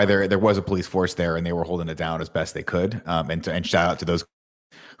clarify, there was a police force there, and they were holding it down as best they could. And shout out to those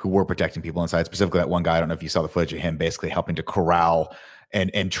who were protecting people inside, specifically that one guy. I don't know if you saw the footage of him basically helping to corral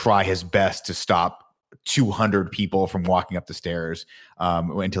and try his best to stop 200 people from walking up the stairs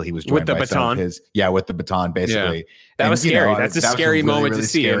until he was joined with the by baton. With the baton, basically. Yeah. That was scary. That's a scary moment to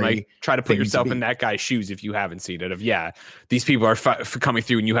see. And like, try to put yourself in that guy's shoes if you haven't seen it. These people are coming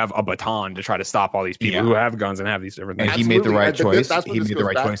through, and you have a baton to try to stop all these people who have guns and have these different things. And he made the right choice. He made the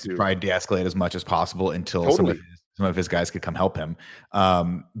right choice to try and de-escalate as much as possible until some of his guys could come help him.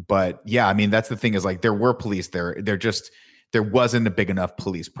 But yeah, I mean, that's the thing, is like, there were police there. There wasn't a big enough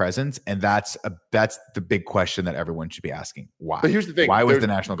police presence, and that's the big question that everyone should be asking. Why? But here's the thing: why was the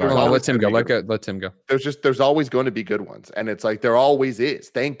National Guard? Let Tim go. Let Tim go. There's always going to be good ones, and it's like, there always is.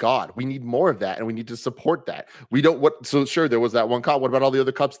 Thank God, we need more of that, and we need to support that. We don't. So sure, there was that one cop. What about all the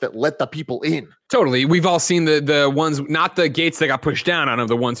other cops that let the people in? Totally, we've all seen the ones, not the gates that got pushed down on them,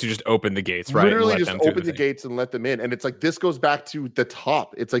 the ones who just opened the gates, right? Literally just open the gates and let them in. And it's like, this goes back to the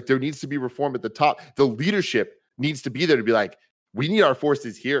top. It's like, there needs to be reform at the top. The leadership needs to be there to be like, we need our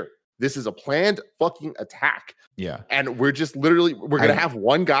forces here. This is a planned fucking attack. Yeah. And we're just literally, we're going to have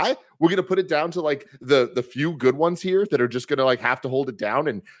one guy. We're going to put it down to like the few good ones here that are just going to like have to hold it down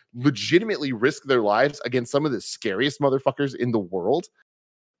and legitimately risk their lives against some of the scariest motherfuckers in the world.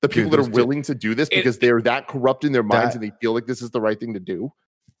 The people that are willing to do this because they're that corrupt in their minds and they feel like this is the right thing to do.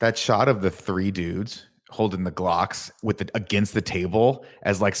 That shot of the three dudes holding the Glocks against the table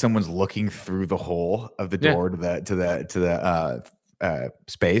as like someone's looking through the hole of the door to the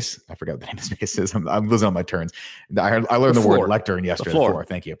space. I forgot what the name of the space is. I'm losing on my turns. I learned the word lectern yesterday. The floor.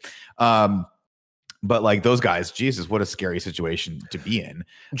 Thank you. But like, those guys, Jesus, what a scary situation to be in.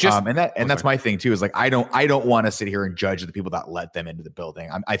 That's my thing too, is like, I don't want to sit here and judge the people that let them into the building.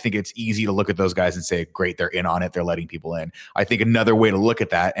 I think it's easy to look at those guys and say, great, they're in on it. They're letting people in. I think another way to look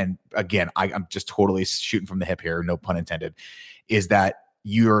at that, and again, I'm just totally shooting from the hip here, no pun intended, is that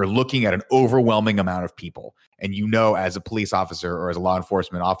you're looking at an overwhelming amount of people. And as a police officer or as a law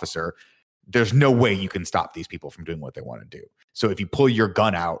enforcement officer, there's no way you can stop these people from doing what they want to do. So if you pull your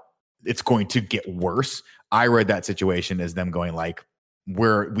gun out, it's going to get worse. I read that situation as them going like,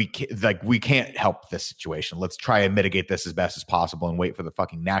 we can't help this situation. Let's try and mitigate this as best as possible and wait for the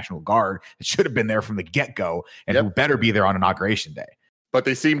fucking National Guard. It should have been there from the get-go, and who better be there on Inauguration Day. But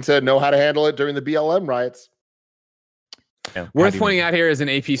they seem to know how to handle it during the BLM riots. Yeah. Worth pointing out here is an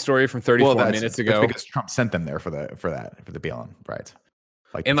AP story from 34 minutes ago. That's because Trump sent them there for the BLM riots.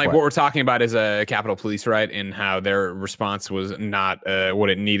 What we're talking about is a Capitol Police riot, and how their response was not what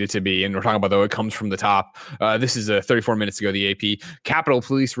it needed to be. And we're talking about, though, it comes from the top. This is 34 minutes ago, the AP. Capitol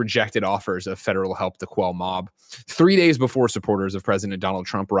Police rejected offers of federal help to quell mob. 3 days before supporters of President Donald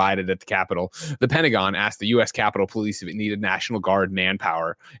Trump rioted at the Capitol, the Pentagon asked the U.S. Capitol Police if it needed National Guard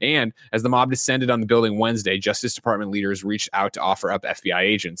manpower. And as the mob descended on the building Wednesday, Justice Department leaders reached out to offer up FBI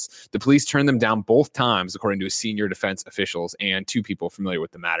agents. The police turned them down both times, according to senior defense officials and two people familiar familiar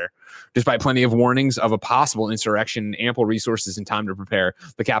with the matter. Despite plenty of warnings of a possible insurrection and ample resources and time to prepare,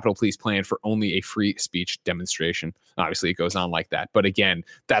 the Capitol Police planned for only a free speech demonstration. Obviously, it goes on like that. But again,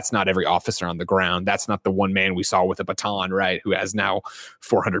 that's not every officer on the ground. That's not the one man we saw with a baton, right, who has now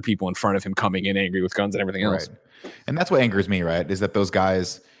 400 people in front of him coming in angry with guns and everything else. Right. And that's what angers me, right, is that those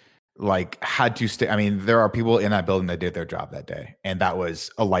guys like had to stay. I mean, there are people in that building that did their job that day, and that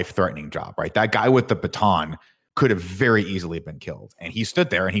was a life-threatening job, right? That guy with the baton could have very easily been killed, and he stood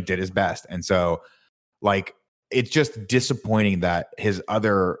there and he did his best. And so, like, it's just disappointing that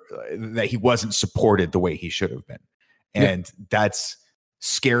that he wasn't supported the way he should have been, and that's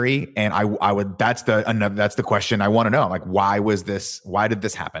scary. And that's the question I want to know. Like, why did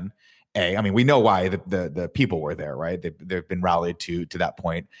this happen? I mean, we know why the people were there, right? They've been rallied to that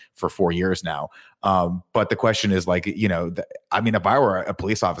point for 4 years now. But the question is, like, you know, I mean, if I were a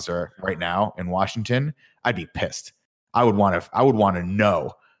police officer right now in Washington, I'd be pissed. I would want to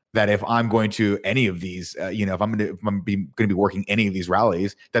know that if I'm going to any of these, you know, if I'm going to be working any of these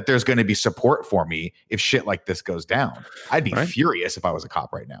rallies, that there's going to be support for me if shit like this goes down. I'd be furious if I was a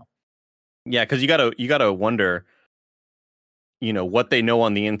cop right now. Yeah, because you gotta wonder, you know, what they know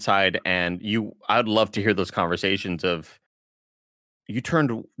on the inside, and I'd love to hear those conversations of, you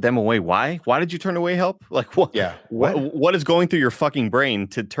turned them away. Why did you turn away help? Like, what? Yeah. What is going through your fucking brain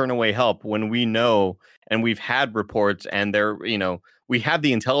to turn away help when we know, and we've had reports, and there, you know, we have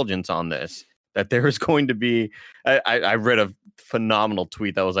the intelligence on this, that there is going to be. I read a phenomenal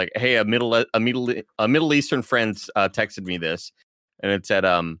tweet that was like, hey, a Middle Eastern friend texted me this, and it said,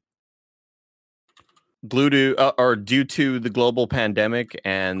 due to the global pandemic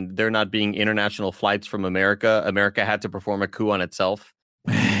and there not being international flights from America had to perform a coup on itself,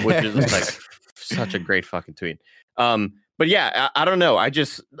 which is like such a great fucking tweet. But yeah, I don't know.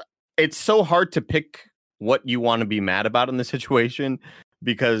 It's so hard to pick what you want to be mad about in the situation,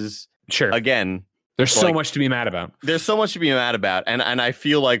 because again, there's so much to be mad about. There's so much to be mad about. And I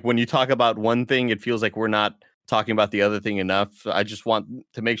feel like when you talk about one thing, it feels like we're not talking about the other thing enough. I just want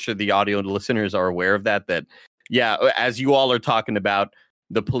to make sure the audio listeners are aware of that, yeah, as you all are talking about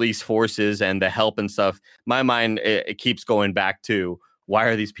the police forces and the help and stuff, my mind, it keeps going back to, why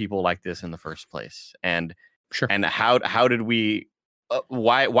are these people like this in the first place? And and how did we,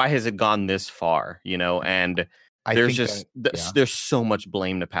 why has it gone this far, you know? And there's so much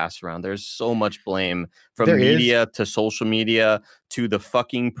blame to pass around. There's so much blame from media to social media to the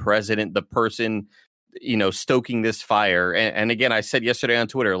fucking president, the person, you know, stoking this fire. And again, I said yesterday on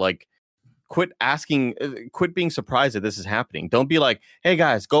Twitter, like, quit being surprised that this is happening. Don't be like, hey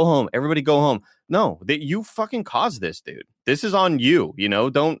guys, go home, everybody go home. No, that you fucking caused this, dude. This is on you. You know,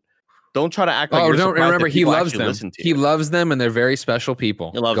 don't try to act like you're surprised. Remember, he loves them. He loves them, and they're very special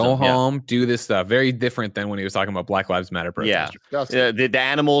people. Go home, do this stuff. Very different than when he was talking about Black Lives Matter protesters. Yeah, the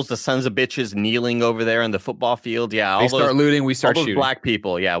animals, the sons of bitches kneeling over there in the football field. Yeah, they start looting, we start shooting. Black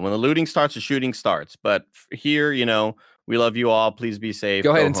people. Yeah, when the looting starts, the shooting starts. But here, you know, we love you all. Please be safe.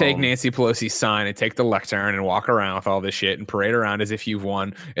 Go ahead and take Nancy Pelosi's sign and take the lectern and walk around with all this shit and parade around as if you've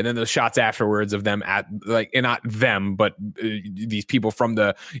won. And then those shots afterwards of them at, like, and not them, but these people from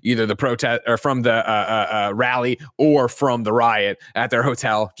either the protest or from the rally or from the riot at their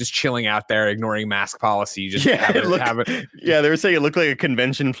hotel, just chilling out there, ignoring mask policy. Just they were saying it looked like a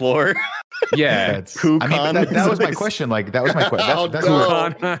convention floor. Yeah, that was my question. Like, that was my question. That's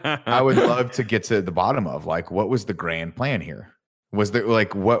I would love to get to the bottom of, like, what was the grand plan here? Was there,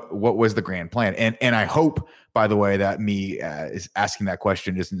 like, what was the grand plan? And I hope, by the way, that me is asking that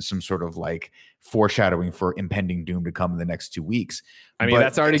question isn't some sort of like foreshadowing for impending doom to come in the next 2 weeks. I mean,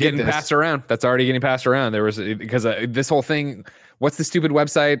 that's already getting passed around. There was, because this whole thing. What's the stupid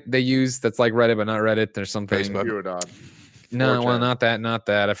website they use that's like Reddit but not Reddit? There's something. Facebook. No, well, not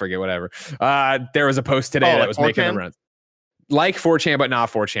that. I forget. Whatever. There was a post today that was making the rounds. Like 4chan, but not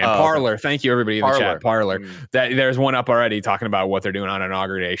 4chan. Parler. Thank you, everybody in the chat. Parler. That there's one up already talking about what they're doing on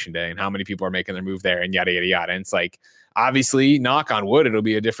Inauguration Day and how many people are making their move there and yada yada yada. And it's like, obviously, knock on wood, it'll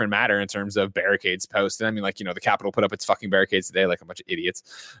be a different matter in terms of barricades posted. I mean, like, you know, the Capitol put up its fucking barricades today like a bunch of idiots.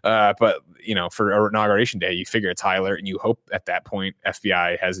 But, you know, for Inauguration Day, you figure it's high alert, and you hope at that point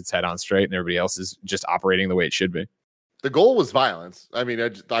FBI has its head on straight and everybody else is just operating the way it should be. The goal was violence. I mean,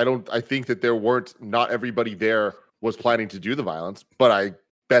 I think that not everybody there was planning to do the violence, but I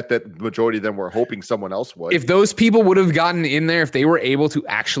bet that the majority of them were hoping someone else would. If those people would have gotten in there, if they were able to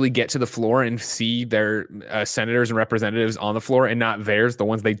actually get to the floor and see their senators and representatives on the floor and not theirs, the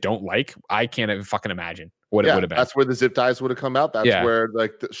ones they don't like, I can't even fucking imagine what it would have been. That's where the zip ties would have come out. That's where,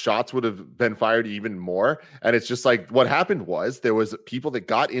 like, the shots would have been fired even more. And it's just like, what happened was there was people that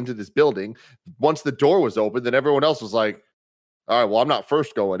got into this building. Once the door was open, then everyone else was like, all right, well, I'm not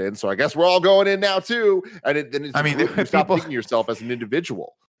first going in, so I guess we're all going in now too. And you stop thinking yourself as an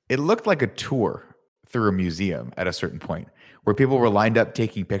individual. It looked like a tour through a museum at a certain point where people were lined up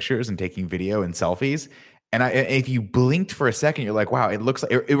taking pictures and taking video and selfies. And if you blinked for a second, you're like, wow, it looks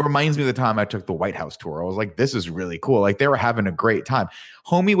like it reminds me of the time I took the White House tour. I was like, this is really cool. Like they were having a great time.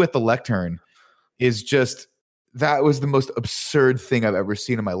 Homie with the lectern is just, that was the most absurd thing I've ever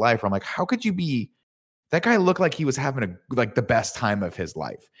seen in my life. I'm like, how could you be, that guy looked like he was having the best time of his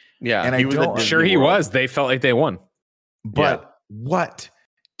life. Yeah. And he was. They felt like they won. But what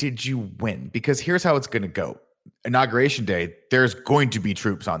did you win? Because here's how it's going to go. Inauguration day, there's going to be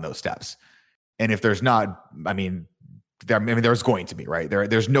troops on those steps. And if there's not, there's going to be, right?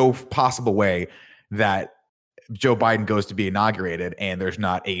 There's no possible way that Joe Biden goes to be inaugurated and there's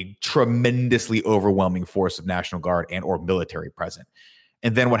not a tremendously overwhelming force of National Guard and or military present.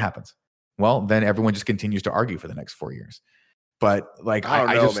 And then what happens? Well, then everyone just continues to argue for the next 4 years. But like,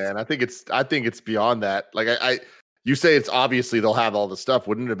 I don't know, man. I think it's beyond that. Like you say it's obviously they'll have all the stuff.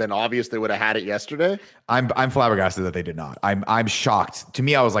 Wouldn't it have been obvious they would have had it yesterday? I'm flabbergasted that they did not. I'm shocked. To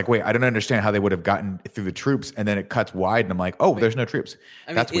me, I was like, wait, I don't understand how they would have gotten through the troops, and then it cuts wide, and I'm like, oh, there's no troops.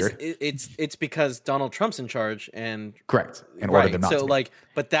 That's weird. It's because Donald Trump's in charge, and correct. And ordered them not to be.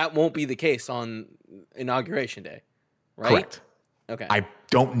 But that won't be the case on Inauguration Day, right? Correct. Okay. I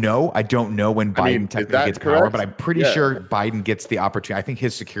don't know. I don't know when Biden technically gets power, but I'm pretty sure Biden gets the opportunity. I think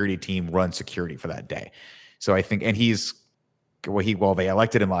his security team runs security for that day. So I think, and they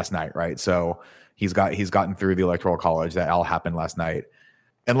elected him last night, right? So he's gotten through the Electoral College. That all happened last night.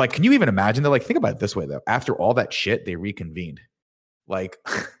 And like, can you even imagine that? Like, think about it this way though. After all that shit, they reconvened. Like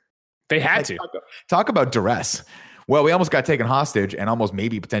they had to talk about duress. Well, we almost got taken hostage and almost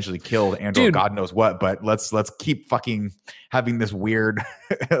maybe potentially killed and or God knows what, but let's keep fucking having this weird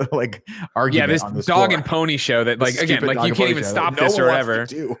like argument. Yeah, this dog floor. And pony show that like again, like you can't even stop this or whatever.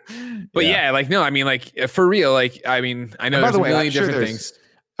 But yeah, like no, I mean like for real, like I mean, I know there's a million different things.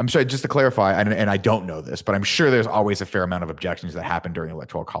 I'm sorry, just to clarify, and I don't know this, but I'm sure there's always a fair amount of objections that happen during the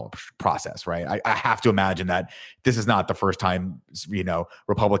electoral college process, right? I have to imagine that this is not the first time,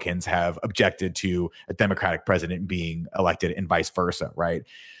 Republicans have objected to a Democratic president being elected and vice versa, right?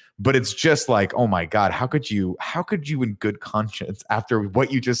 But it's just like, oh my God, how could you in good conscience after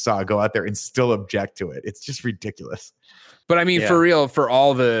what you just saw go out there and still object to it? It's just ridiculous. But I mean, for real, for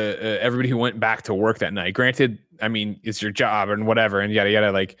all the everybody who went back to work that night, granted, I mean, it's your job and whatever and yada,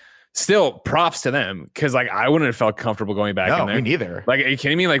 yada, like still props to them. Cause like, I wouldn't have felt comfortable going back in there. Me neither. Like, are you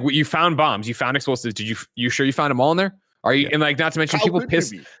kidding me? Like you found bombs, you found explosives. You sure you found them all in there? Are you, and like, not to mention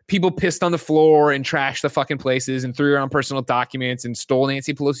people pissed on the floor and trashed the fucking places and threw around personal documents and stole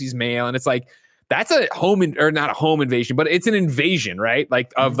Nancy Pelosi's mail. And it's like, that's a not a home invasion, but it's an invasion, right?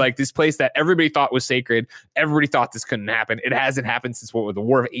 Like of like this place that everybody thought was sacred. Everybody thought this couldn't happen. It hasn't happened since the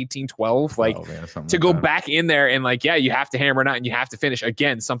War of 1812. Like to go back in there and like, yeah, you have to hammer it out and you have to finish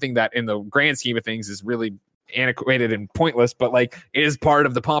again, something that in the grand scheme of things is really antiquated and pointless, but like is part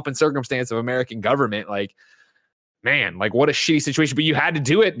of the pomp and circumstance of American government. Like, man, like what a shitty situation, but you had to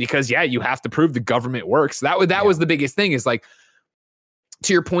do it because you have to prove the government works. That was the biggest thing is like,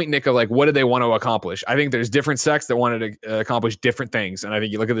 to your point, Nick, of like, what did they want to accomplish? I think there's different sects that wanted to accomplish different things. And I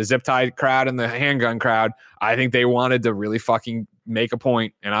think you look at the zip tie crowd and the handgun crowd, I think they wanted to really fucking make a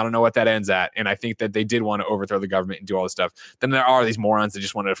point, and I don't know what that ends at. And I think that they did want to overthrow the government and do all this stuff. Then there are these morons that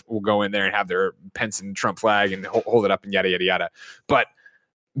just want to go in there and have their Pence and Trump flag and hold it up and yada, yada, yada. But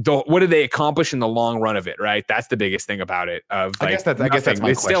what did they accomplish in the long run of it, right? That's the biggest thing about it. I guess that's my question.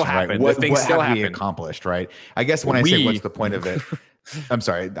 It still happened. Right? What have we accomplished, right? I guess when I say what's the point of it, I'm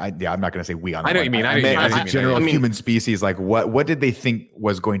sorry. I'm not going to say we on that. I know what you mean. As a general human species, like what did they think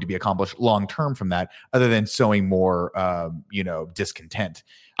was going to be accomplished long term from that, other than sowing more, discontent?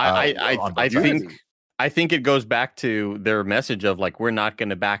 I think it goes back to their message of like, we're not going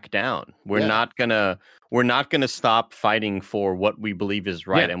to back down. We're not going to stop fighting for what we believe is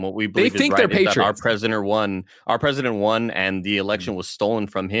right. And what we believe is right is that our president won and the election was stolen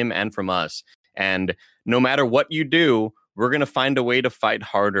from him and from us. And no matter what you do, we're going to find a way to fight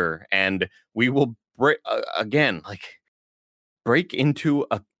harder, and we will break into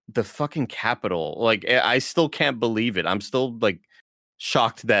the fucking Capitol. Like, I still can't believe it. I'm still like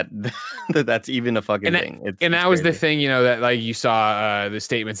shocked that that's even a fucking thing. That was the thing, that like you saw the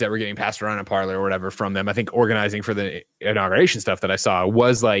statements that were getting passed around in Parler or whatever from them. I think organizing for the inauguration stuff that I saw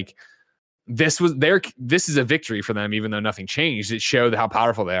was like, this is a victory for them, even though nothing changed. It showed how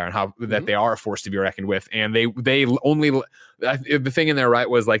powerful they are and how that they are a force to be reckoned with. And they only, the thing in there, right,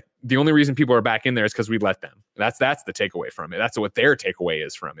 was like, the only reason people are back in there is because we let them. That's the takeaway from it. That's what their takeaway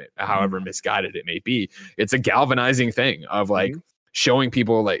is from it, however misguided it may be. It's a galvanizing thing of like showing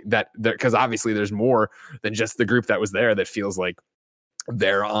people like that, because obviously there's more than just the group that was there that feels like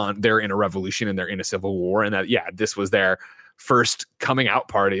they're in a revolution and they're in a civil war, and that this was their first coming out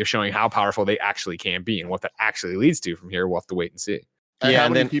party of showing how powerful they actually can be, and what that actually leads to from here, we'll have to wait and see. And how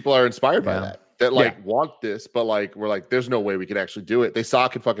many people are inspired by that like want this, but like we're like, there's no way we could actually do it. They saw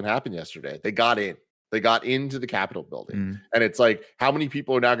it could fucking happen yesterday. They got into the Capitol building, and it's like, how many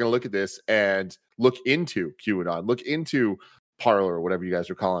people are now going to look at this and look into QAnon, look into Parler or whatever you guys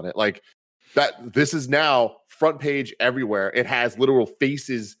are calling it, like that? This is now front page everywhere. It has literal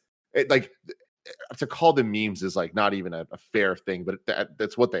faces. Like, to call them memes is like not even a fair thing, but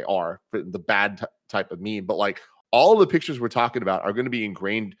that's what they are, the bad type of meme. But like, all the pictures we're talking about are going to be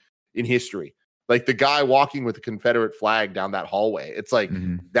ingrained in history. Like the guy walking with a Confederate flag down that hallway. It's like,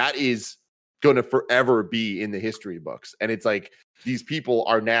 that is going to forever be in the history books. And it's like, these people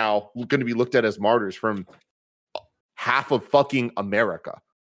are now going to be looked at as martyrs from half of fucking America.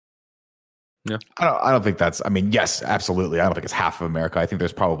 Yeah, I don't think that's, I mean, yes, absolutely. I don't think it's half of America. I think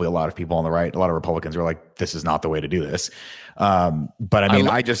there's probably a lot of people on the right, a lot of Republicans who are like, this is not the way to do this. But I mean,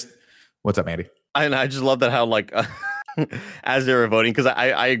 what's up, Andy? I just love that how like as they were voting, because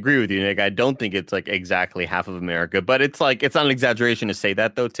I agree with you, Nick. I don't think it's like exactly half of America, but it's like, it's not an exaggeration to say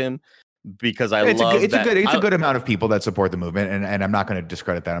that though, Tim, because it's a good amount of people that support the movement, and I'm not going to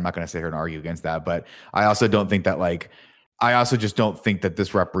discredit that. I'm not going to sit here and argue against that, but I also don't think that I also just don't think that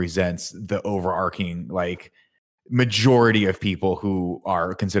this represents the overarching like majority of people who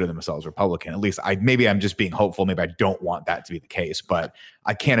are consider themselves Republican. At least maybe I'm just being hopeful. Maybe I don't want that to be the case, but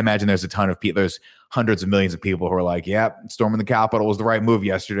I can't imagine there's a ton of people. There's hundreds of millions of people who are like, yeah, storming the Capitol was the right move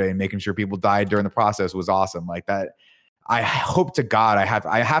yesterday, and making sure people died during the process was awesome. Like that. I hope to God I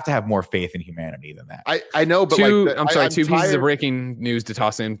have to have more faith in humanity than that. I know, but two pieces of breaking news to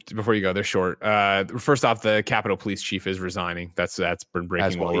toss in before you go. They're short. First off, the Capitol Police Chief is resigning. That's been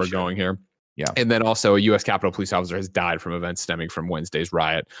breaking while we're going here. Yeah. And then also a U.S. Capitol Police officer has died from events stemming from Wednesday's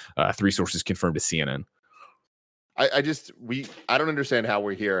riot. 3 sources confirmed to CNN. I don't understand how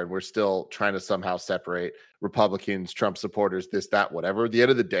we're here and we're still trying to somehow separate Republicans, Trump supporters, this, that, whatever. At the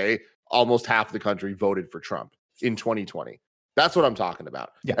end of the day, almost half the country voted for Trump in 2020. That's what I'm talking about.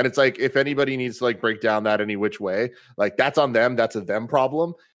 Yeah. And it's like, if anybody needs to like break down that any which way, like that's on them. That's a them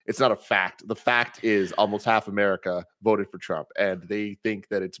problem. It's not a fact. The fact is almost half America voted for Trump, and they think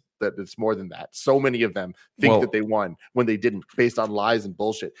that it's more than that. So many of them think that they won when they didn't, based on lies and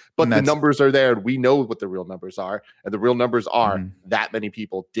bullshit. But the numbers are there, and we know what the real numbers are. And the real numbers are that many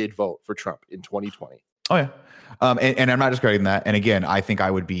people did vote for Trump in 2020. Oh yeah. And I'm not discrediting that. And again, I think I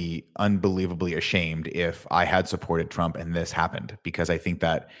would be unbelievably ashamed if I had supported Trump and this happened, because I think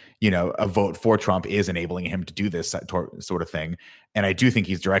that, a vote for Trump is enabling him to do this sort of thing. And I do think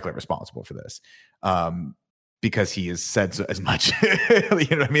he's directly responsible for this, because he has said so, as much. You know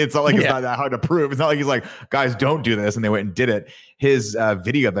what I mean? It's not like it's not that hard to prove. It's not like he's like, guys, don't do this, and they went and did it. His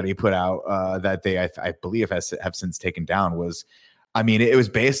video that he put out that they, I believe, have since taken down was, I mean, it was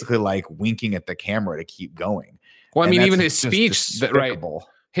basically like winking at the camera to keep going. Well, I mean, even his speech, right?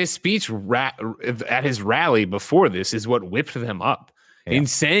 His speech at his rally before this is what whipped them up. Yeah. In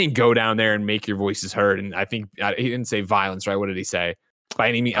saying, "Go down there and make your voices heard." And I think he didn't say violence, right? What did he say? By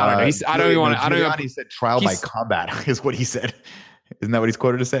any means, I don't know. He said trial by combat is what he said. Isn't that what he's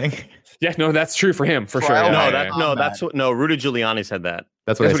quoted as saying? Yeah, no, that's true for him for trial sure. Rudy Giuliani said that.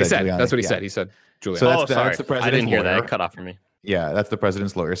 That's what he said. That's what he said. He said Giuliani. So that's the president's I didn't hear lawyer. that. It cut off for me. Yeah, that's the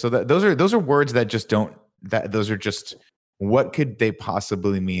president's lawyer. So those are words that just don't. Those are just, what could they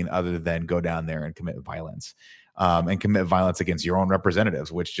possibly mean other than go down there and commit violence, and commit violence against your own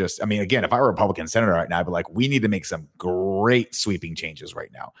representatives? Which just, I mean, again, if I were a Republican senator right now, I'd be like, we need to make some great sweeping changes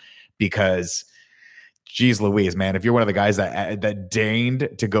right now, because, geez Louise, man, if you're one of the guys that deigned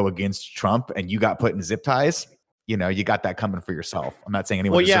to go against Trump and you got put in zip ties, you got that coming for yourself. I'm not saying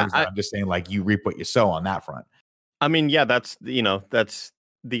anyone deserves that. I'm just saying, like, you reap what you sow on that front. I mean, yeah, that's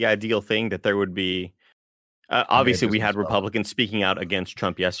the ideal thing, that there would be. Obviously, we had Republicans speaking out against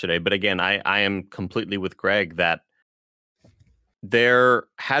Trump yesterday. But again, I am completely with Greg that there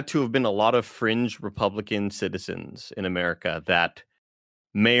had to have been a lot of fringe Republican citizens in America that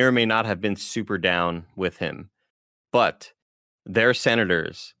may or may not have been super down with him. But their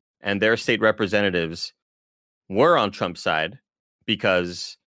senators and their state representatives were on Trump's side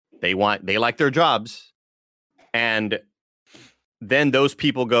because they like their jobs. And then those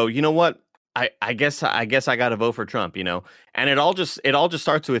people go, you know what? I guess I got to vote for Trump, you know, and it all just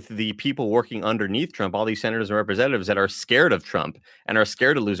starts with the people working underneath Trump, all these senators and representatives that are scared of Trump and are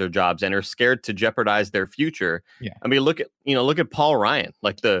scared to lose their jobs and are scared to jeopardize their future. Yeah. I mean, look at Paul Ryan,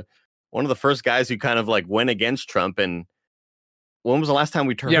 like one of the first guys who kind of like went against Trump. And when was the last time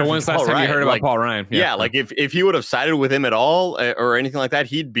we turned? Yeah, when's the last time you heard about Paul Ryan? Yeah, like if he would have sided with him at all or anything like that,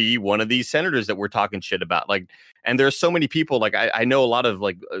 he'd be one of these senators that we're talking shit about. Like, and there's so many people, like I know a lot of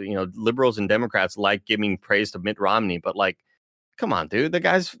like, you know, liberals and Democrats like giving praise to Mitt Romney, but like, come on, dude, the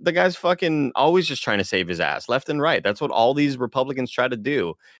guy's fucking always just trying to save his ass left and right. That's what all these Republicans try to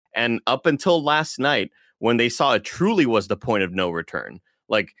do. And up until last night, when they saw it truly was the point of no return,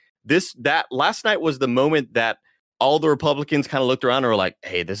 like that last night was the moment that all the Republicans kind of looked around and were like,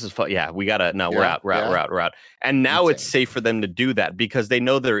 hey, this is fun. Yeah, we gotta, no, we're out. And now it's safe for them to do that because they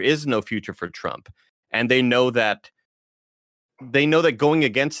know there is no future for Trump. And they know that going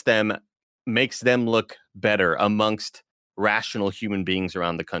against them makes them look better amongst rational human beings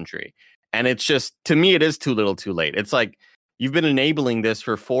around the country. And it's just, to me, it is too little too late. It's like, you've been enabling this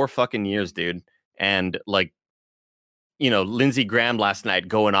for 4 fucking years, dude. And like, you know, Lindsey Graham last night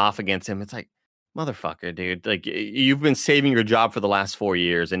going off against him. It's like, motherfucker, dude, like you've been saving your job for the last 4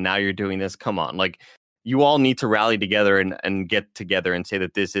 years and now you're doing this. Come on. Like, you all need to rally together and get together and say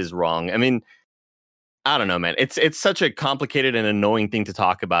that this is wrong. I mean, I don't know, man. It's such a complicated and annoying thing to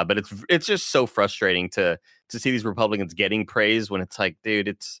talk about, but it's just so frustrating to see these Republicans getting praise when it's like,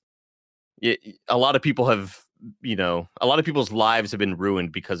 dude, a lot of people have, you know, a lot of people's lives have been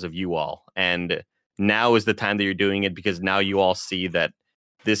ruined because of you all. And now is the time that you're doing it because now you all see that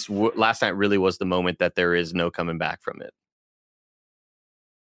this last night really was the moment that there is no coming back from it.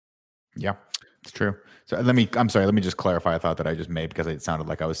 Yeah, it's true. So let me just clarify a thought that I just made because it sounded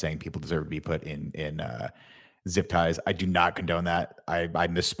like I was saying people deserve to be put in zip ties. I do not condone that. I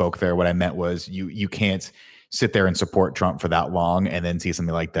misspoke there. What I meant was you can't sit there and support Trump for that long and then see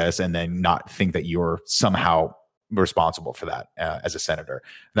something like this and then not think that you're somehow responsible for that as a senator.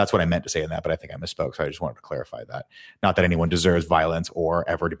 That's what I meant to say in that, but I think I misspoke. So I just wanted to clarify that. Not that anyone deserves violence or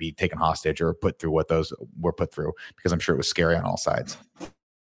ever to be taken hostage or put through what those were put through, because I'm sure it was scary on all sides.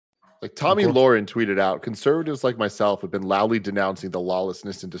 Like Tommy Lauren tweeted out, conservatives like myself have been loudly denouncing the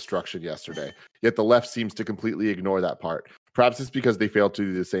lawlessness and destruction yesterday, yet the left seems to completely ignore that part. Perhaps it's because they failed to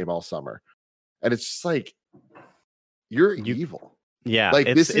do the same all summer. And it's just like, you're evil. Yeah. Like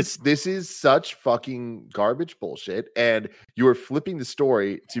this is such fucking garbage bullshit. And you are flipping the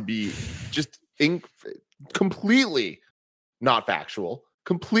story to be just completely not factual,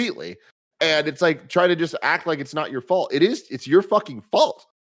 completely. And it's like trying to just act like it's not your fault. It's your fucking fault.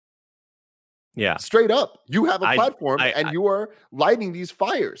 Yeah, straight up. You have a platform and you are lighting these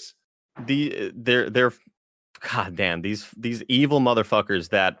fires. They're goddamn these evil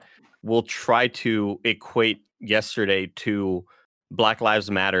motherfuckers that will try to equate yesterday to Black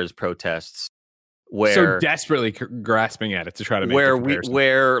Lives Matters protests, where so desperately grasping at it to try to make where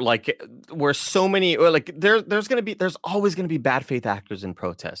so many there's always gonna be bad faith actors in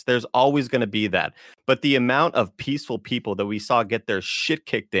protests. There's always gonna be that. But the amount of peaceful people that we saw get their shit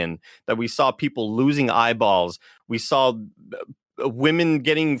kicked in, that we saw people losing eyeballs, we saw women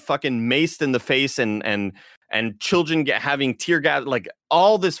getting fucking maced in the face and children having tear gas, like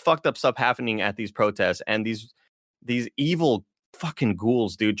all this fucked up stuff happening at these protests, and these evil fucking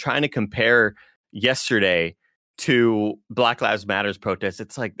ghouls, dude, trying to compare yesterday to Black Lives Matters protests.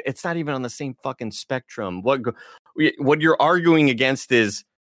 It's like, it's not even on the same fucking spectrum. What you're arguing against is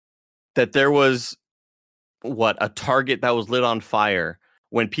that there was a target that was lit on fire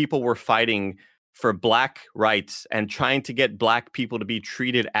when people were fighting for black rights and trying to get black people to be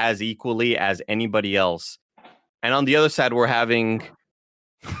treated as equally as anybody else. And on the other side, we're having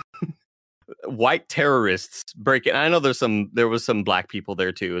white terrorists breaking. I know there was some black people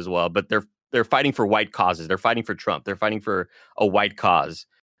there too as well, but they're fighting for white causes. They're fighting for Trump. They're fighting for a white cause,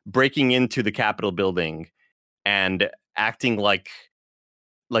 breaking into the Capitol building and acting like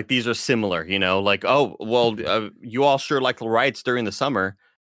these are similar, you know, like, oh, well, you all sure like the riots during the summer.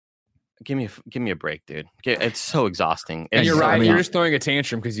 Give me a break, dude. It's so exhausting. And you're right. You're just throwing a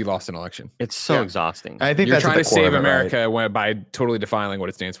tantrum because you lost an election. It's so exhausting. I think you're that's trying to save America right? by totally defining what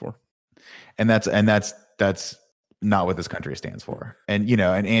it stands for. And that's not what this country stands for. And, you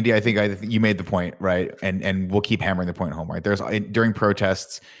know, and Andy, I think you made the point, right? And we'll keep hammering the point home, right? During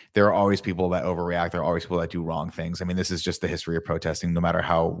protests, there are always people that overreact. There are always people that do wrong things. I mean, this is just the history of protesting, no matter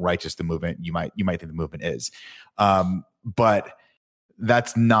how righteous the movement you might think the movement is. But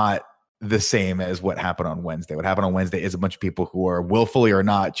that's not the same as what happened on Wednesday. What happened on Wednesday is a bunch of people who are willfully or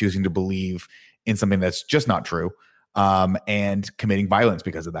not choosing to believe in something that's just not true. and committing violence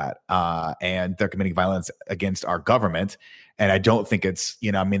because of that. And they're committing violence against our government. And I don't think it's,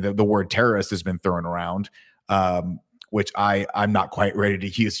 I mean, the word terrorist has been thrown around, which I'm not quite ready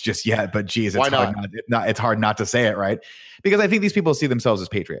to use just yet. But geez, it's hard not to say it, right? Because I think these people see themselves as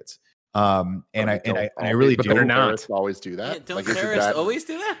patriots. And I really do. They're not always do that. Yeah, don't terrorists always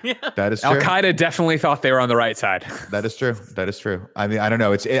do that? Yeah. That is true. Al-Qaeda definitely thought they were on the right side. That is true. I mean, I don't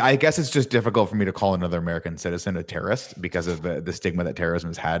know. I guess it's just difficult for me to call another American citizen a terrorist because of the stigma that terrorism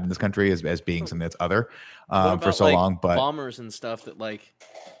has had in this country as being something that's other for so long. But bombers and stuff that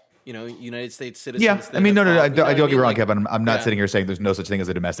United States citizens. Yeah, I mean, no. I don't get me wrong, Kevin. I'm not sitting here saying there's no such thing as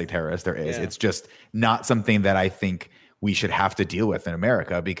a domestic terrorist. There is. Yeah. It's just not something that I think we should have to deal with in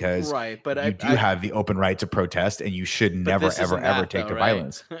America because you do have the open right to protest, and you should never, ever take to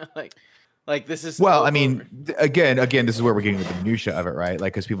violence. like this is I mean, again, this is where we're getting to the minutia of it, right?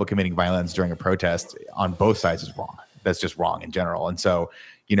 Like, because people committing violence during a protest on both sides is wrong. That's just wrong in general. And so,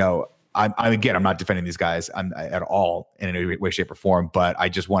 I'm not defending these guys at all in any way, shape, or form. But I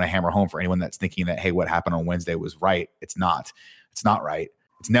just want to hammer home for anyone that's thinking that, hey, what happened on Wednesday was right. It's not. It's not right.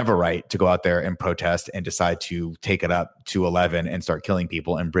 It's never right to go out there and protest and decide to take it up to 11 and start killing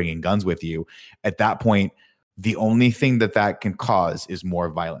people and bringing guns with you. At that point, the only thing that can cause is more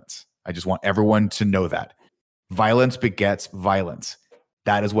violence. I just want everyone to know that. Violence begets violence.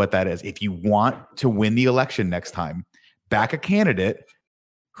 That is what that is. If you want to win the election next time, back a candidate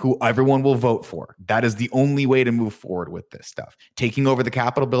who everyone will vote for. That is the only way to move forward with this stuff. Taking over the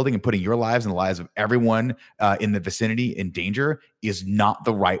Capitol building and putting your lives and the lives of everyone in the vicinity in danger is not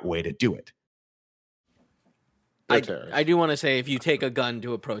the right way to do it. I do want to say, if you take a gun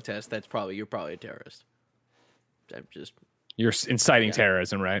to a protest, you're probably a terrorist. You're inciting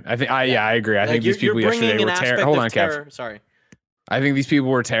terrorism, right? I think. I agree. I think these people yesterday were terrorists. Hold on, Kev. Sorry. I think these people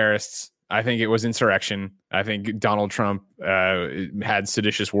were terrorists. I think it was insurrection. I think Donald Trump had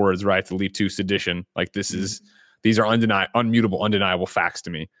seditious words, right, to lead to sedition. Like, these are unmutable, undeniable facts to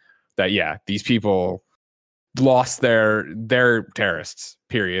me that, these people lost their terrorists,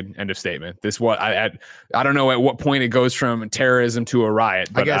 period, end of statement. I don't know at what point it goes from terrorism to a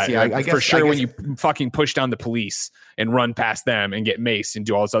riot, but I guess for sure when you fucking push down the police and run past them and get maced and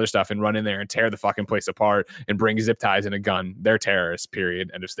do all this other stuff and run in there and tear the fucking place apart and bring zip ties and a gun, they're terrorists, period,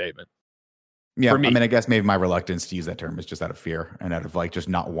 end of statement. Yeah, I mean, I guess maybe my reluctance to use that term is just out of fear and out of just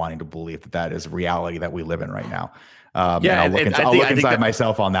not wanting to believe that is reality that we live in right now. I'll look inside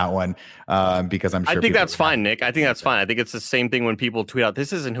myself on that one because I'm sure. I think that's fine, Nick. I think that's fine. I think it's the same thing when people tweet out,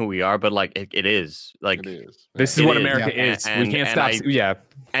 "This isn't who we are," but it is. Like, this is what America is. We can't stop.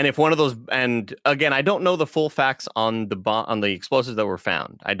 And if one of those, and again, I don't know the full facts on the explosives that were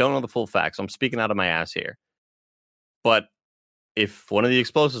found. I don't know the full facts. I'm speaking out of my ass here. But if one of the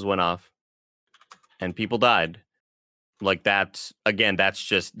explosives went off and people died, like, that's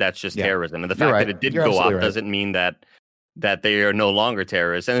just terrorism. And the fact that it did go off doesn't mean that they are no longer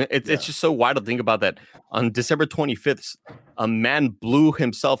terrorists. And it's just so wild to think about that. On December 25th, a man blew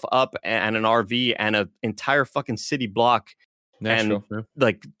himself up and an RV and an entire fucking city block. Nashville, and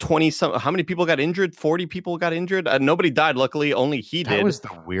like 20 some, how many people got injured? 40 people got injured. Nobody died. Luckily, only he did. That was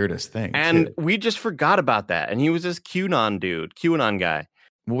the weirdest thing. And we just forgot about that. And he was this QAnon guy.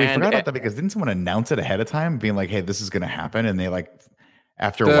 Well, we forgot about that because didn't someone announce it ahead of time, being like, "Hey, this is going to happen," and they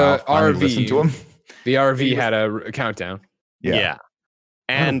after a while finally listened to him. The RV had a countdown. Yeah.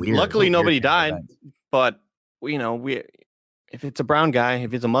 And luckily nobody died. But if it's a brown guy,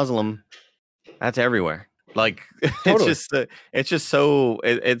 if it's a Muslim, that's everywhere. Like, totally. it's just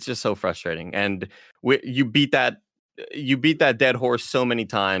so frustrating. And you beat that dead horse so many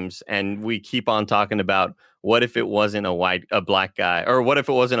times, and we keep on talking about, what if it wasn't a black guy, or what if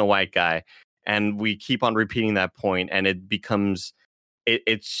it wasn't a white guy? And we keep on repeating that point, and it becomes,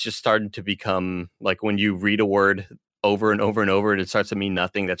 it's just starting to become like, when you read a word over and over and over, and it starts to mean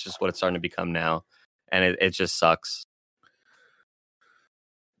nothing. That's just what it's starting to become now. And it just sucks.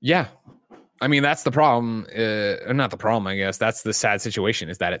 Yeah. I mean, that's the problem. Not the problem, I guess. That's the sad situation,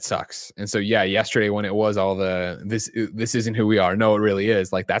 is that it sucks. And so, yesterday when it was all this isn't who we are. No, it really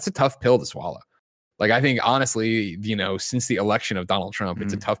is. Like, that's a tough pill to swallow. Like, I think, honestly, since the election of Donald Trump,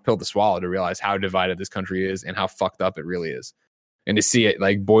 it's a tough pill to swallow to realize how divided this country is and how fucked up it really is. And to see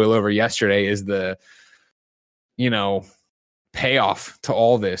it boil over yesterday is the, payoff to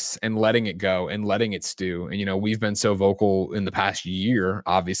all this, and letting it go and letting it stew. And, we've been so vocal in the past year,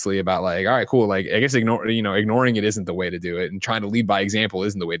 obviously, about all right, cool. I guess ignoring it isn't the way to do it. And trying to lead by example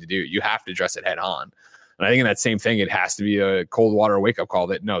isn't the way to do it. You have to address it head on. And I think in that same thing, it has to be a cold water wake up call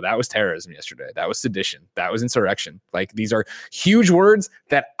that no, that was terrorism yesterday. That was sedition. That was insurrection. Like, these are huge words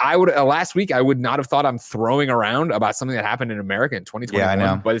that I would last week I would not have thought I'm throwing around about something that happened in America in 2021. Yeah, I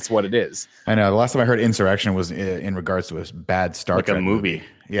know. But it's what it is. I know. The last time I heard insurrection was in regards to a bad Star Trek movie.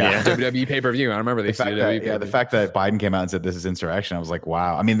 Yeah. WWE pay-per-view. I remember they said the fact that Biden came out and said this is insurrection, I was like,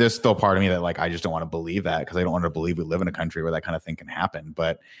 wow. I mean, there's still part of me that, like, I just don't want to believe that, because I don't want to believe we live in a country where that kind of thing can happen.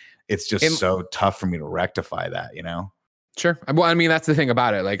 But it's just so tough for me to rectify that, you know? Sure. Well, I mean, that's the thing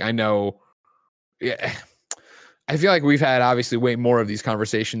about it. Like, I know, yeah, I feel like we've had obviously way more of these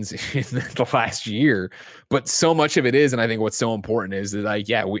conversations in the last year, but so much of it is, and I think what's so important is that, like,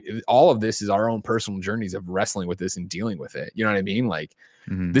 yeah, all of this is our own personal journeys of wrestling with this and dealing with it. You know what I mean? Like,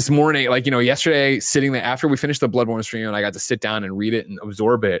 this morning, like, you know, yesterday, sitting there after we finished the Bloodborne stream and I got to sit down and read it and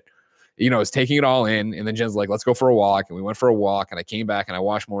absorb it, you know, I was taking it all in. And then Jen's like, let's go for a walk. And we went for a walk, and I came back and I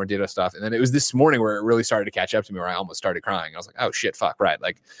watched more and did stuff. And then it was this morning where it really started to catch up to me, where I almost started crying. I was like, oh shit, fuck, right.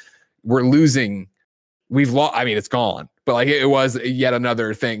 Like, we're losing. We've lost. I mean, it's gone, but like, it was yet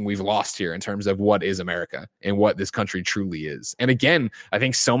another thing we've lost here in terms of what is America and what this country truly is. And again, I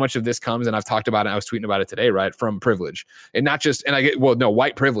think so much of this comes, and I've talked about it, I was tweeting about it today, right, from privilege, and not just, and I get, well, no,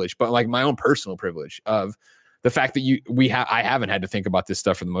 white privilege, but like my own personal privilege of the fact that I haven't had to think about this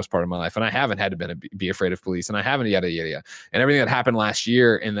stuff for the most part of my life, and I haven't had to be afraid of police, and I haven't yada, and everything that happened last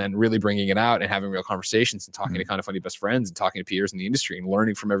year, and then really bringing it out and having real conversations and talking to Kind of Funny best friends and talking to peers in the industry and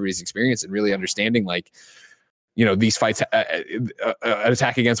learning from everybody's experience and really understanding, like, you know, these fights, an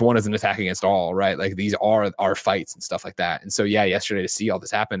attack against one is an attack against all, right? Like, these are our fights and stuff like that. And so, yeah, yesterday to see all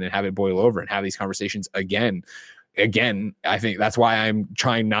this happen and have it boil over and have these conversations again, I think that's why I'm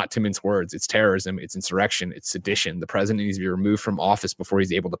trying not to mince words. It's terrorism, it's insurrection, it's sedition. The president needs to be removed from office before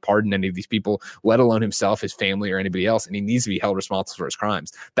he's able to pardon any of these people, let alone himself, his family, or anybody else. And he needs to be held responsible for his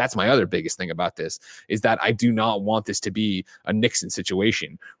crimes. That's my other biggest thing about this, is that I do not want this to be a Nixon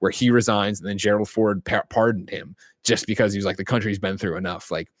situation where he resigns and then Gerald Ford pardoned him just because he was like, the country's been through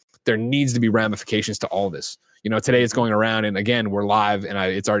enough. Like, there needs to be ramifications to all this. You know, today it's going around, and again, we're live, and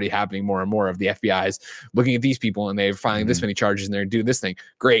it's already happening more and more of the FBI's looking at these people, and they're filing this many charges, and they're doing this thing.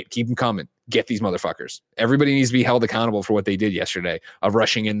 Great, keep them coming. Get these motherfuckers. Everybody needs to be held accountable for what they did yesterday, of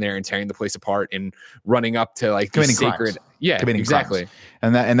rushing in there and tearing the place apart and running up to, like, committing sacred. Crimes. Yeah, committing exactly.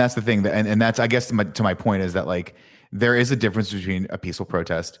 Crimes. And that's the thing, and that's, I guess, to my point is that, like, there is a difference between a peaceful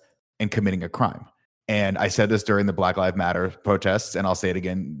protest and committing a crime. And I said this during the Black Lives Matter protests, and I'll say it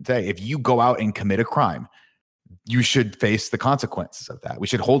again today. If you go out and commit a crime, you should face the consequences of that. We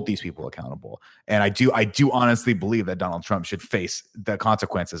should hold these people accountable. And I do honestly believe that Donald Trump should face the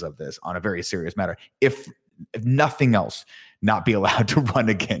consequences of this on a very serious matter. If nothing else, not be allowed to run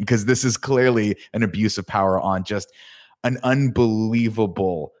again, because this is clearly an abuse of power on just an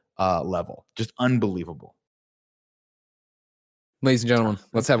unbelievable level. Just unbelievable. Ladies and gentlemen,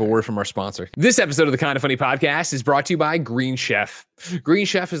 let's have a word from our sponsor. This episode of the Kind of Funny podcast is brought to you by Green Chef. Green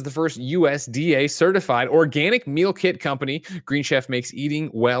Chef is the first USDA certified organic meal kit company. Green Chef makes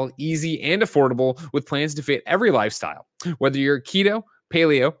eating well easy and affordable with plans to fit every lifestyle. Whether you're keto,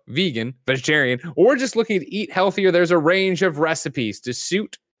 paleo, vegan, vegetarian, or just looking to eat healthier, there's a range of recipes to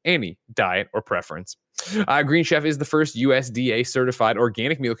suit any diet or preference. Green Chef is the first USDA certified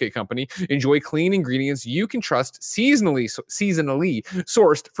organic meal kit company. Enjoy clean ingredients you can trust, seasonally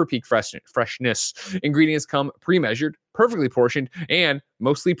sourced for peak freshness. Ingredients come pre-measured, perfectly portioned, and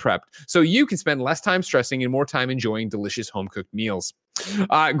mostly prepped, so you can spend less time stressing and more time enjoying delicious home-cooked meals.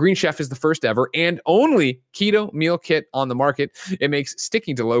 Green Chef is the first ever and only keto meal kit on the market. It makes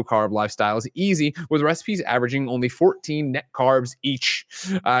sticking to low-carb lifestyles easy, with recipes averaging only 14 net carbs each.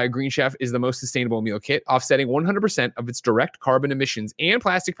 Green Chef is the most sustainable meal kit, offsetting 100% of its direct carbon emissions and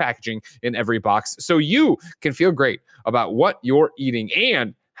plastic packaging in every box, so you can feel great about what you're eating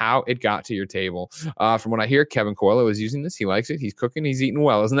and how it got to your table. From what I hear, Kevin Coelho is using this. He likes it. He's cooking. He's eating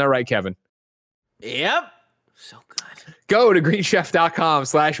well. Isn't that right, Kevin? Yep. So good. Go to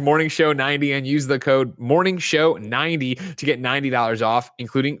greenchef.com/morningshow90 and use the code morningshow90 to get $90 off,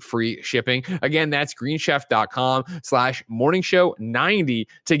 including free shipping. Again, that's greenchef.com/morningshow90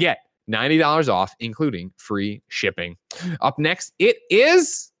 to get $90 off, including free shipping. Up next, it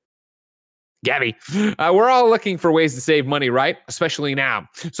is Gabby. We're all looking for ways to save money, right? Especially now.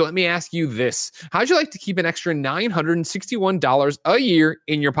 So let me ask you this. How'd you like to keep an extra $961 a year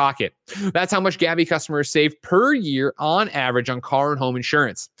in your pocket? That's how much Gabby customers save per year on average on car and home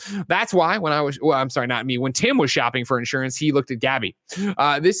insurance. That's why when Tim was shopping for insurance, he looked at Gabby.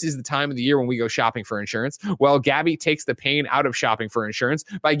 This is the time of the year when we go shopping for insurance. Well, Gabby takes the pain out of shopping for insurance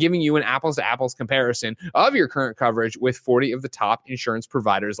by giving you an apples to apples comparison of your current coverage with 40 of the top insurance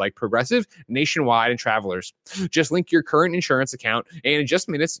providers like Progressive, nationwide and travelers. Just link your current insurance account, and in just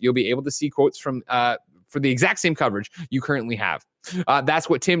minutes, you'll be able to see quotes from for the exact same coverage you currently have. That's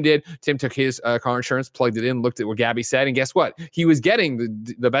what Tim did. Tim took his car insurance, plugged it in, looked at what Gabby said, and guess what? He was getting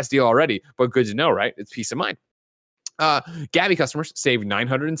the best deal already, but good to know, right? It's peace of mind. Gabby customers save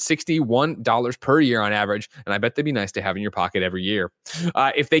 $961 per year on average, and I bet they'd be nice to have in your pocket every year.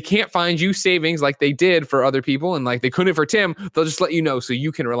 If they can't find you savings like they did for other people and like they couldn't for Tim, they'll just let you know so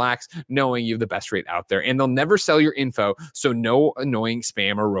you can relax knowing you have the best rate out there. And they'll never sell your info, so no annoying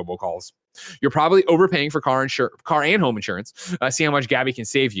spam or robocalls. You're probably overpaying for car and home insurance. See how much Gabby can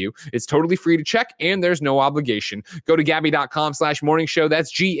save you. It's totally free to check, and there's no obligation. Go to Gabby.com/morning show. That's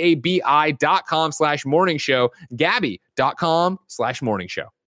GABI.com/morning show. Gabby.com/morning show.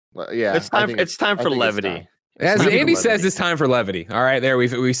 Yeah, it's time for levity. As Andy says, it's time for levity. All right, there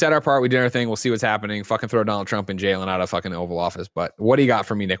we said our part. We did our thing. We'll see what's happening. Fucking throw Donald Trump in jail and out of fucking Oval Office. But what do you got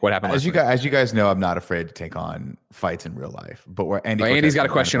for me, Nick? What happened? As you guys know, I'm not afraid to take on fights in real life. But where Andy's got a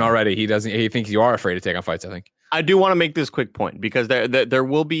question already. He thinks you are afraid to take on fights. I think. I do want to make this quick point because there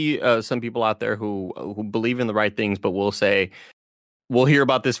will be some people out there who believe in the right things, but will say we'll hear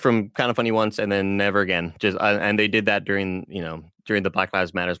about this from Kind of Funny once and then never again. Just and they did that during the Black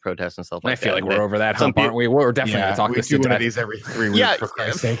Lives Matters protests and stuff like that. I feel like we're over that hump, aren't we? We're definitely going to talk this to one of these every 3 weeks. Yeah, for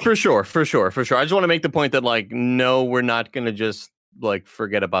Christ's sake. For sure. I just want to make the point that like, no, we're not going to just like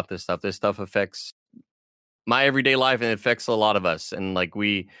forget about this stuff. This stuff affects my everyday life and it affects a lot of us. And like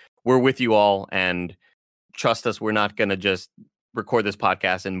we're with you all, and trust us, we're not going to just record this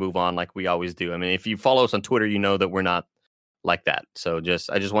podcast and move on like we always do. I mean, if you follow us on Twitter, you know that we're not like that. So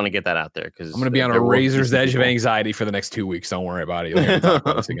I just want to get that out there because I'm going to be on a razor's edge of anxiety for the next 2 weeks. Don't worry about it. You'll hear me talk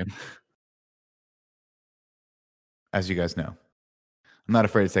about this again. As you guys know, I'm not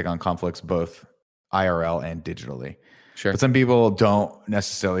afraid to take on conflicts both IRL and digitally. Sure. But some people don't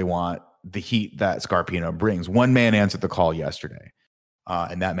necessarily want the heat that Scarpino brings. One man answered the call yesterday,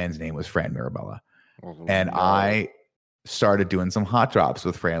 and that man's name was Fran Mirabella. And I started doing some hot drops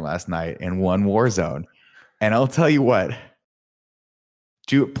with Fran last night in one Warzone. And I'll tell you what,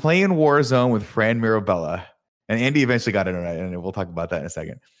 playing Warzone with Fran Mirabella, and Andy eventually got into it, and we'll talk about that in a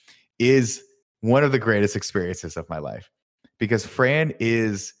second, is one of the greatest experiences of my life. Because Fran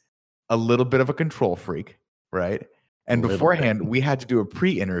is a little bit of a control freak, right? And beforehand, we had to do a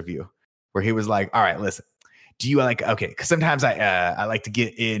pre-interview where he was like, all right, listen, do you because sometimes I like to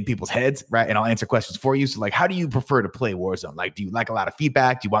get in people's heads, right? And I'll answer questions for you. So like, how do you prefer to play Warzone? Like, do you like a lot of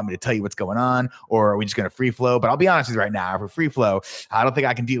feedback? Do you want me to tell you what's going on? Or are we just going to free flow? But I'll be honest with you right now, for free flow, I don't think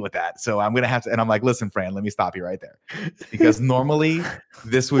I can deal with that. So I'm going to have to, and I'm like, listen, Fran, let me stop you right there. Because normally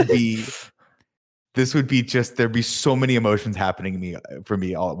this would be just, there'd be so many emotions happening for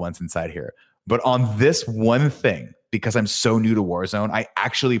me all at once inside here. But on this one thing, because I'm so new to Warzone, I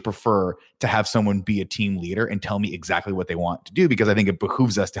actually prefer to have someone be a team leader and tell me exactly what they want to do, because I think it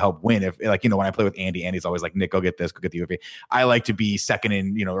behooves us to help win. If when I play with Andy, Andy's always like, Nick, go get this, go get the UAV. I like to be second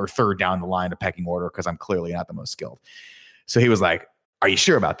in, or third down the line of pecking order because I'm clearly not the most skilled. So he was like, are you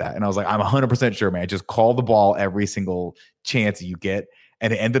sure about that? And I was like, I'm 100% sure, man. Just call the ball every single chance you get.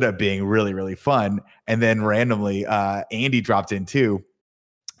 And it ended up being really, really fun. And then randomly, Andy dropped in too.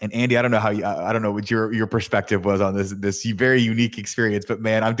 And Andy, I don't know what your perspective was on this very unique experience, but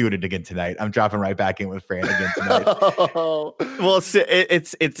man, I'm doing it again tonight. I'm dropping right back in with Fran again tonight. Well,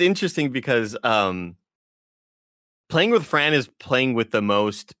 it's interesting because playing with Fran is playing with the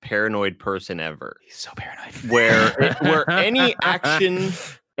most paranoid person ever. He's so paranoid. Where any action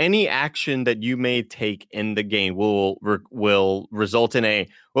that you may take in the game will result in a,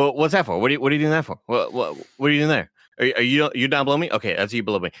 well, what's that for? What are you doing that for? What are you doing there? Are you down below me? Okay, that's you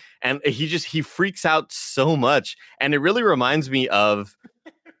below me. And he freaks out so much, and it really reminds me of,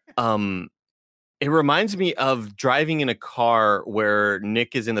 driving in a car where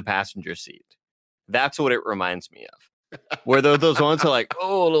Nick is in the passenger seat. That's what it reminds me of. Where those ones are like,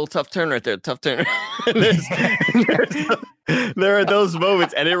 oh, a little tough turn right there, tough turn. There are those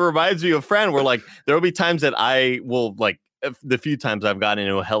moments, and it reminds me of Fran. Where like there will be times that I will like. The few times I've gotten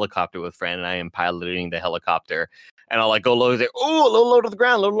into a helicopter with Fran and I am piloting the helicopter, and I'll like go low, say, oh, a little low to the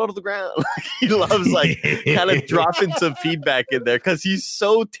ground, He loves like kind of dropping some feedback in there because he's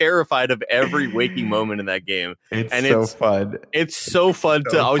so terrified of every waking moment in that game. It's fun. It's so fun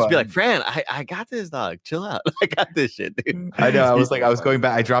to always be like, Fran, I got this, dog. Chill out. I got this shit, dude. I know. I was going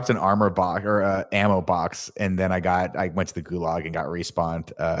back. I dropped an armor box or ammo box, and then I went to the gulag and got respawned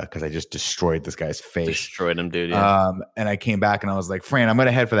because I just destroyed this guy's face. Destroyed him, dude. Yeah. And I came back and I was like, Fran, I'm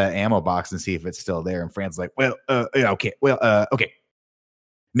gonna head for that ammo box and see if it's still there. And Fran's like, well, okay. Well, okay.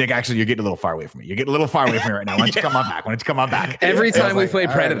 Nick, actually, you're getting a little far away from me. You're getting a little far away from me right now. Why don't you come on back? Why don't you come on back? Every time we play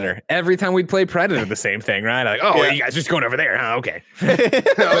Predator, the same thing, right? Like, you guys just going over there, huh? Okay.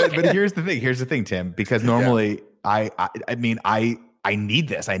 But here's the thing. Here's the thing, Tim. Because normally, I mean, I need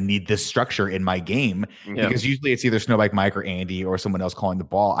this. I need this structure in my game because usually it's either Snowbike Mike or Andy or someone else calling the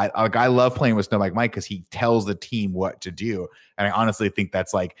ball. I love playing with Snowbike Mike because he tells the team what to do. And I honestly think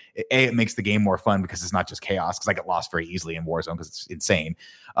that's like, it makes the game more fun because it's not just chaos, because I get lost very easily in Warzone because it's insane.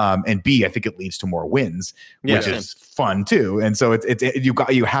 And B, I think it leads to more wins, which is fun too. And so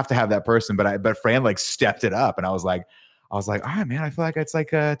you have to have that person. But Fran like stepped it up, and I was like, all right, man, I feel like it's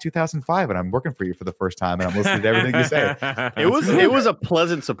like 2005 and I'm working for you for the first time and I'm listening to everything you say. It was a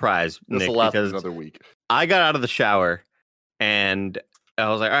pleasant surprise, Nick, because another week. I got out of the shower and I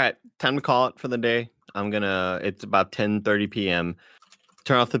was like, all right, time to call it for the day. It's about 10:30 p.m.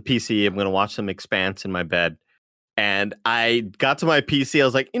 Turn off the PC. I'm going to watch some Expanse in my bed. And I got to my PC. I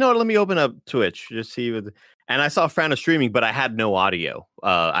was like, you know what? Let me open up Twitch. Just see and I saw Frano streaming, but I had no audio.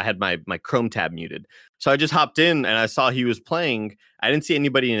 I had my Chrome tab muted. So I just hopped in and I saw he was playing. I didn't see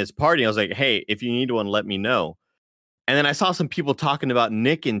anybody in his party. I was like, hey, if you need one, let me know. And then I saw some people talking about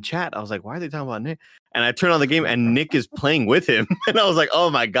Nick in chat. I was like, why are they talking about Nick? And I turned on the game and Nick is playing with him. And I was like, oh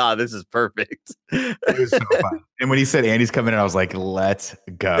my God, this is perfect. It was so fun. And when he said Andy's coming in, I was like, let's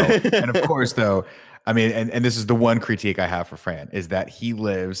go. And of course, though, I mean, and this is the one critique I have for Fran, is that he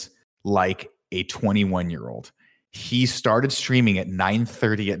lives like a 21-year-old. He started streaming at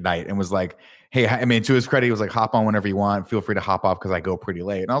 9:30 at night and was like, hey, I mean, to his credit, he was like, hop on whenever you want. Feel free to hop off because I go pretty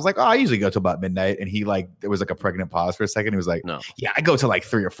late. And I was like, I usually go till about midnight. And he like, there was like a pregnant pause for a second. He was like, no, yeah, I go till like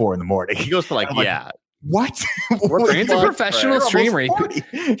 3 or 4 in the morning. He goes to like, what? He's a professional streamer.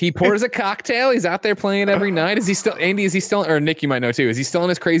 He pours a cocktail. He's out there playing every night. Is he still, or Nick, you might know too, is he still on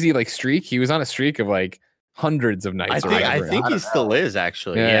his crazy like streak? He was on a streak of like hundreds of nights. I think he still is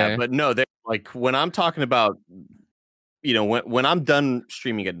actually. Yeah. But no, like when I'm talking about, you know, when I'm done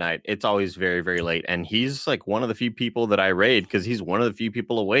streaming at night, it's always very, very late. And he's like one of the few people that I raid because he's one of the few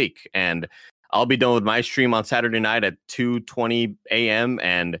people awake. And I'll be done with my stream on Saturday night at 2:20 a.m.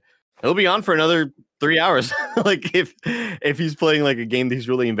 and he'll be on for another 3 hours. Like if he's playing like a game that he's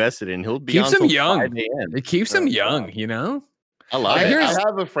really invested in, he'll be keeps on him young. It keeps him young, you know. I love it. I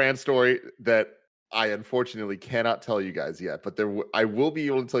have a Fran story that I unfortunately cannot tell you guys yet, but I will be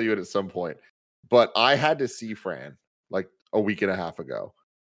able to tell you it at some point. But I had to see Fran like a week and a half ago,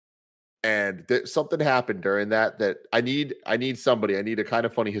 and something happened during that I need somebody. I need a kind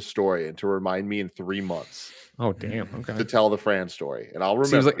of funny historian to remind me in 3 months. Oh damn! Okay. To tell the Fran story, and I'll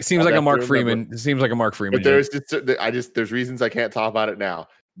remember. Seems like a Mark Freeman. It seems like a Mark Freeman. But there's reasons I can't talk about it now,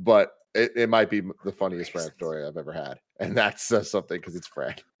 but it might be the funniest Fran story I've ever had, and that's something because it's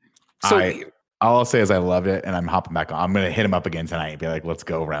Fran. So all I'll say is I loved it, and I'm hopping back on. I'm gonna hit him up again tonight and be like, "Let's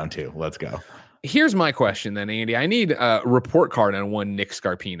go round 2. Let's go." Here's my question then, Andy. I need a report card on one Nick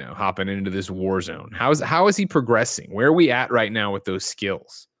Scarpino hopping into this war zone. How is he progressing? Where are we at right now with those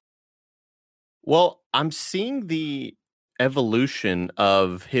skills? Well, I'm seeing the evolution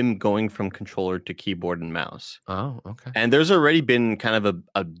of him going from controller to keyboard and mouse. Oh, okay. And there's already been kind of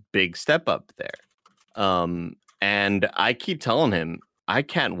a big step up there. And I keep telling him, I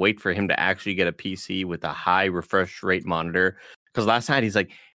can't wait for him to actually get a PC with a high refresh rate monitor. Because last night he's like,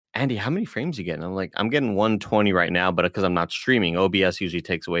 Andy, how many frames you getting? I'm like, I'm getting 120 right now, but because I'm not streaming, OBS usually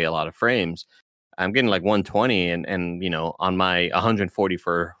takes away a lot of frames. I'm getting like 120 and you know, on my 140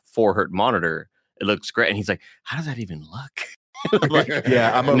 for 4 hertz monitor, it looks great. And he's like, how does that even look? Like,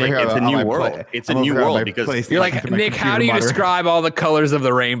 yeah, I'm over Nick, here. It's a new world. It's a new world because you're like, Nick, how do you describe all the colors of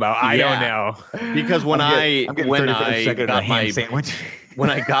the rainbow? I don't know. Because when I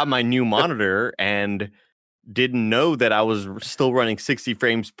got my new monitor and didn't know that I was still running 60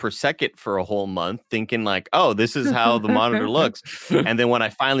 frames per second for a whole month, thinking like, oh, this is how the monitor looks. And then when I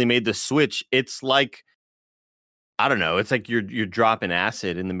finally made the switch, it's like, I don't know, it's like you're dropping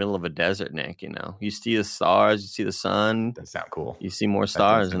acid in the middle of a desert, Nick. You know, you see the stars, you see the sun. That sound cool. You see more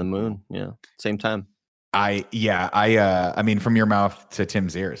stars and the moon. Yeah, same time. I mean, from your mouth to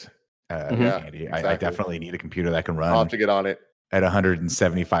Tim's ears, Andy, exactly. I definitely need a computer that can run. I'll have to get on it at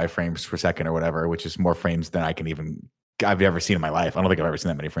 175 frames per second or whatever, which is more frames than I've ever seen in my life. I don't think I've ever seen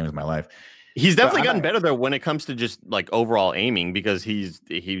that many frames in my life. He's definitely gotten better though when it comes to just like overall aiming, because he's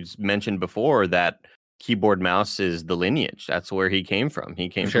mentioned before that keyboard mouse is the lineage. That's where he came from. He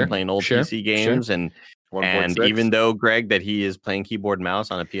came from playing old PC games and And even though, Greg, that he is playing keyboard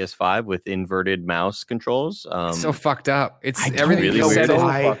mouse on a PS5 with inverted mouse controls, so fucked up. It's everything really weird.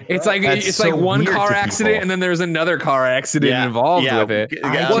 It's like one car accident, and then there's another car accident involved with it.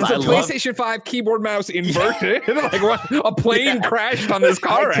 Was the PlayStation 5 keyboard mouse inverted? Like what? A plane crashed on this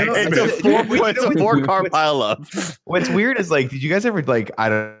car accident. It's a 4-car pileup. What's weird is like, did you guys ever like?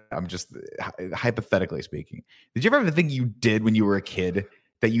 I'm just hypothetically speaking. Did you ever have a thing you did when you were a kid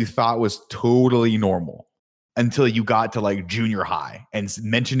that you thought was totally normal until you got to like junior high and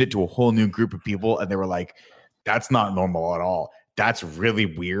mentioned it to a whole new group of people, and they were like, that's not normal at all. That's really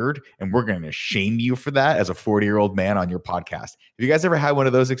weird, and we're going to shame you for that as a 40-year-old man on your podcast. Have you guys ever had one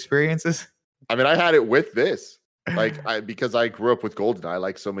of those experiences? I mean, I had it with this. Because I grew up with GoldenEye,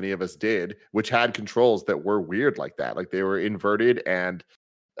 like so many of us did, which had controls that were weird like that. Like they were inverted, and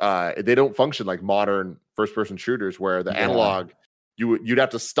they don't function like modern first-person shooters where the analog, you'd have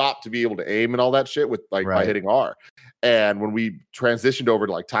to stop to be able to aim and all that shit with by hitting R. And when we transitioned over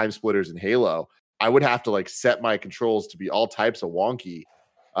to like time splitters and Halo, I would have to like set my controls to be all types of wonky,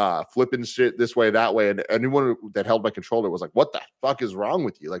 flipping shit this way, that way. And anyone that held my controller was like, what the fuck is wrong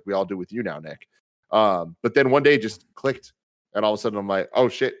with you? Like we all do with you now, Nick. But then one day it just clicked, and all of a sudden I'm like, oh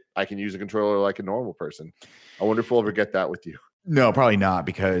shit, I can use a controller like a normal person. I wonder if we'll ever get that with you. No, probably not,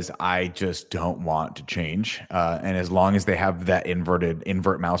 because I just don't want to change. And as long as they have that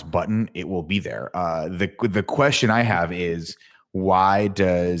invert mouse button, it will be there. The question I have is, why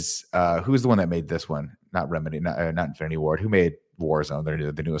does who's the one that made this one? Not Remedy, not Infinity Ward. Who made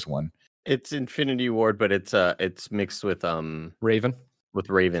Warzone? The newest one. It's Infinity Ward, but it's mixed with Raven. With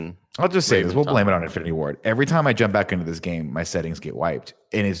Raven. I'll just say this. We'll blame it on Infinity Ward. Every time I jump back into this game, my settings get wiped,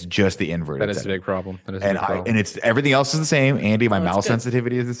 and it's just the inverted. That is a big problem. And it's everything else is the same. Andy, my mouse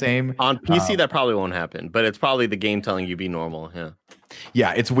sensitivity is the same. On PC, that probably won't happen, but it's probably the game telling you be normal.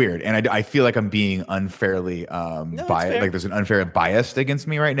 Yeah, it's weird, and I feel like I'm being unfairly biased. Like there's an unfair bias against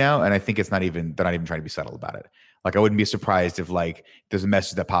me right now, and I think they're not even trying to be subtle about it. Like I wouldn't be surprised if like there's a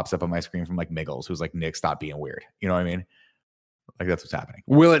message that pops up on my screen from like Miggles, who's like, Nick, stop being weird. You know what I mean? Like that's what's happening.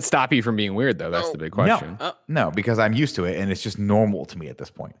 Will it stop you from being weird though? That's the big question. No, because I'm used to it, and it's just normal to me at this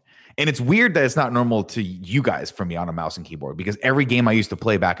point. And it's weird that it's not normal to you guys for me on a mouse and keyboard, because every game I used to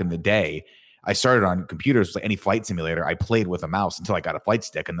play back in the day, I started on computers, like any flight simulator, I played with a mouse until I got a flight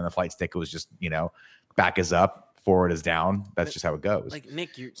stick, and then the flight stick was just, back is up, forward is down. That's just how it goes. Like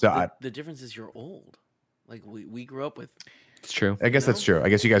Nick, the difference is you're old. Like we grew up with. It's true. I guess that's true. I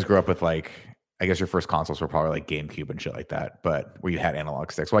guess you guys grew up with like. I guess your first consoles were probably like GameCube and shit like that, but where you had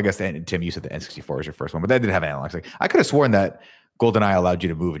analog sticks. Well, I guess Tim, you said the N64 was your first one, but that did have an analog stick. I could have sworn that GoldenEye allowed you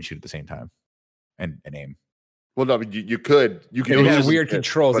to move and shoot at the same time and aim. Well, no, but you could. It had weird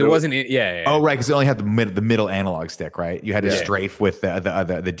controls. It wasn't. Yeah. Oh, right, because it only had the middle analog stick, right? You had to strafe with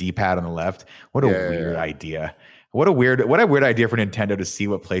the D-pad on the left. What a weird idea. What a weird idea for Nintendo to see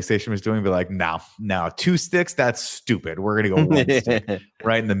what PlayStation was doing and be like, no, 2 sticks, that's stupid. We're going to go 1 stick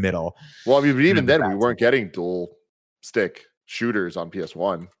right in the middle. Well, I mean, but even then, we weren't getting dual stick shooters on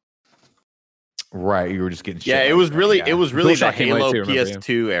PS1. Right, you were just getting it was really the Halo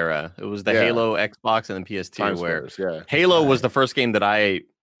PS2 era. It was the Halo Xbox and then PS2 where Halo was the first game that I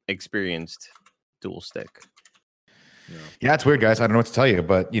experienced dual stick. Yeah, it's weird, guys. I don't know what to tell you,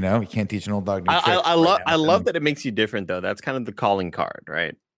 but you can't teach an old dog new tricks. I love that it makes you different, though. That's kind of the calling card,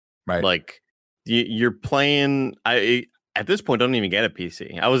 right? Right. Like you're playing. At this point don't even get a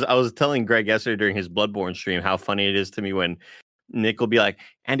PC. I was telling Greg yesterday during his Bloodborne stream how funny it is to me when Nick will be like,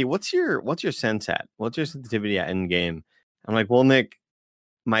 Andy, what's your sense at? What's your sensitivity at in game? I'm like, well, Nick,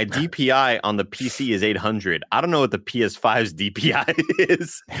 my DPI on the PC is 800. I don't know what the PS5's DPI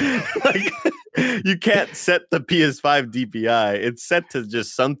is. Like, you can't set the PS5 DPI. It's set to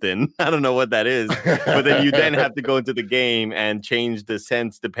just something. I don't know what that is. But then you then have to go into the game and change the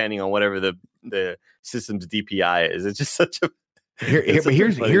sense depending on whatever the system's DPI is. It's just such a Here's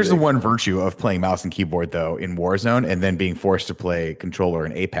the one virtue of playing mouse and keyboard though in Warzone and then being forced to play controller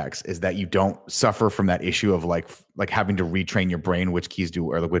in Apex is that you don't suffer from that issue of like having to retrain your brain which keys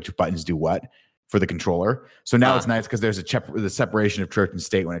do or which buttons do what for the controller. So now it's nice because there's the separation of church and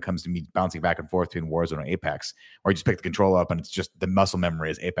state when it comes to me bouncing back and forth between Warzone and Apex, or you just pick the controller up and it's just the muscle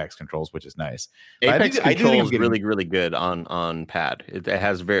memory is Apex controls, which is nice. Apex control is really good on pad. It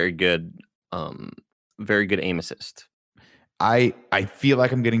has very good aim assist. I feel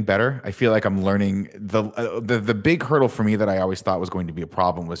like I'm getting better. I feel like I'm learning. The big hurdle for me that I always thought was going to be a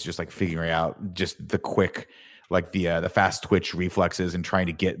problem was just like figuring out just the quick, like the fast twitch reflexes and trying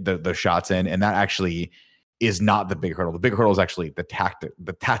to get the shots in. And that actually is not the big hurdle. The big hurdle is actually the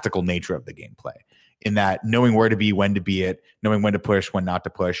tactical nature of the gameplay. in that knowing where to be, when to be it, knowing when to push, when not to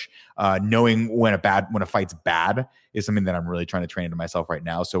push, knowing when a fight's bad is something that I'm really trying to train into myself right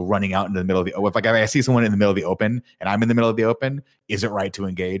now. So running out into the middle of if like I see someone in the middle of the open and I'm in the middle of the open, is it right to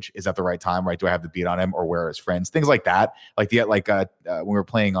engage? Is that the right time? Right? Do I have the beat on him, or where are his friends? Things like that. Like when we were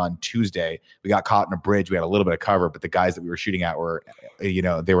playing on Tuesday, we got caught in a bridge. We had a little bit of cover, but the guys that we were shooting at were,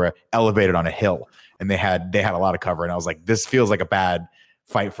 they were elevated on a hill and they had a lot of cover. And I was like, this feels like a bad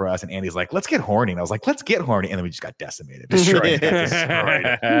fight for us. And Andy's like, let's get horny. And I was like, let's get horny. And then we just got decimated. Destroyed. You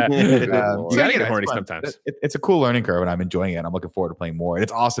gotta get horny sometimes. It's a cool learning curve and I'm enjoying it. And I'm looking forward to playing more. And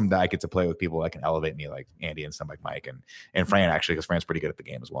it's awesome that I get to play with people that can elevate me, like Andy and somebody like Mike and Fran, actually, because Fran's pretty good at the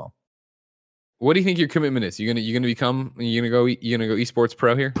game as well. What do you think your commitment is? You're gonna go esports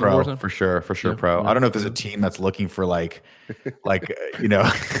pro here? Pro for sure, yeah. Pro. I don't know if there's a team that's looking for like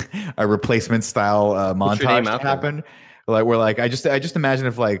a replacement style montage to happen. Like we're like I just imagine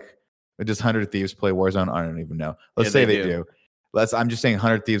if like does 100 Thieves play Warzone? I don't even know. Let's say they do. I'm just saying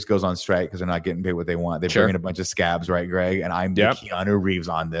 100 Thieves goes on strike because they're not getting paid what they want. They bring in a bunch of scabs, right, Greg? And I'm the Keanu Reeves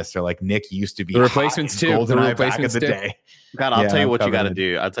on this. They're like, Nick used to be the replacements too. The replacements back in the day. God, I'll tell you what you got to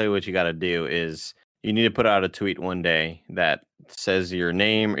do. I'll tell you what you got to do is you need to put out a tweet one day that says your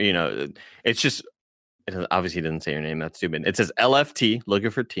name. It's just it obviously doesn't say your name. That's stupid. It says LFT, looking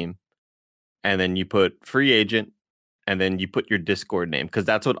for team, and then you put free agent. And then you put your Discord name, because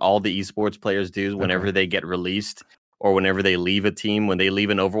that's what all the esports players do whenever they get released or whenever they leave a team. When they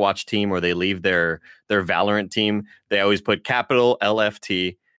leave an Overwatch team or they leave their Valorant team, they always put capital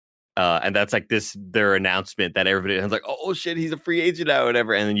LFT. And that's like their announcement that everybody is like, oh shit, he's a free agent now, or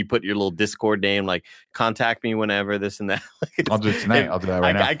whatever. And then you put your little Discord name, like contact me whenever, this and that. I'll do it tonight. I'll do that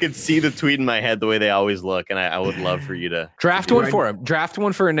right now. I could see the tweet in my head the way they always look, and I would love for you to draft one for him. Draft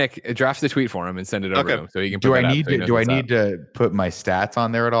one for Nick. Draft the tweet for him and send it over to him so he can. Do I need to put my stats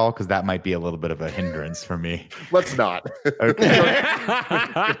on there at all? Because that might be a little bit of a hindrance for me. Let's not. Okay.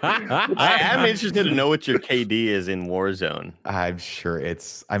 I am interested to know what your KD is in Warzone. I'm sure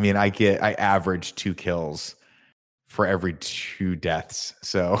it's. I mean, I average 2 kills for every 2 deaths.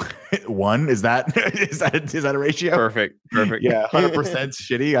 So 1 is that a ratio? Perfect. Yeah, 100%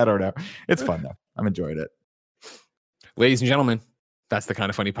 shitty. I don't know. It's fun though. I'm enjoying it. Ladies and gentlemen, that's the Kind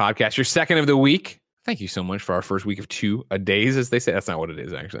of Funny podcast. Your second of the week. Thank you so much for our first week of 2 days, as they say. That's not what it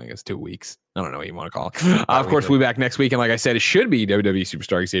is, actually. I think it's 2 weeks. I don't know what you want to call it. Of course, we'll be back next week. And like I said, it should be WWE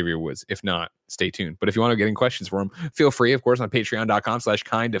Superstar Xavier Woods. If not, stay tuned. But if you want to get any questions for him, feel free, of course, on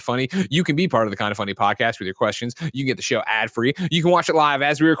patreon.com/kindafunny. You can be part of the Kind of Funny podcast with your questions. You can get the show ad-free. You can watch it live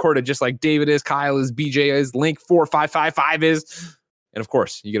as we record it, just like David is, Kyle is, BJ is, Link 4555 is. And of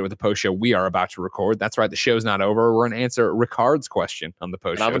course, you get it with the post show we are about to record. That's right. The show's not over. We're going to answer Ricard's question on the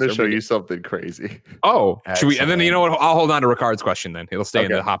post show. I'm going to show you something crazy. Oh, should we? And then you know what? I'll hold on to Ricard's question then. It'll stay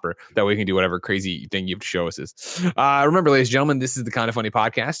in the hopper. That way we can do whatever crazy thing you have to show us is. Remember, ladies and gentlemen, this is the Kind of Funny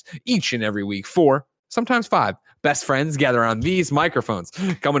podcast. Each and every week, 4, sometimes 5 best friends gather on these microphones,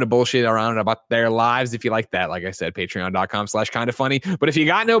 coming to bullshit around about their lives. If you like that, like I said, patreon.com/kindafunny. But if you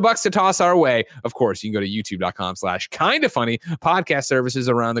got no bucks to toss our way, of course, you can go to youtube.com/kindafunny. Podcast services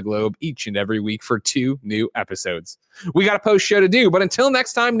around the globe each and every week for 2 new episodes. We got a post show to do, but until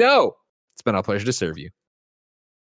next time, it's been our pleasure to serve you.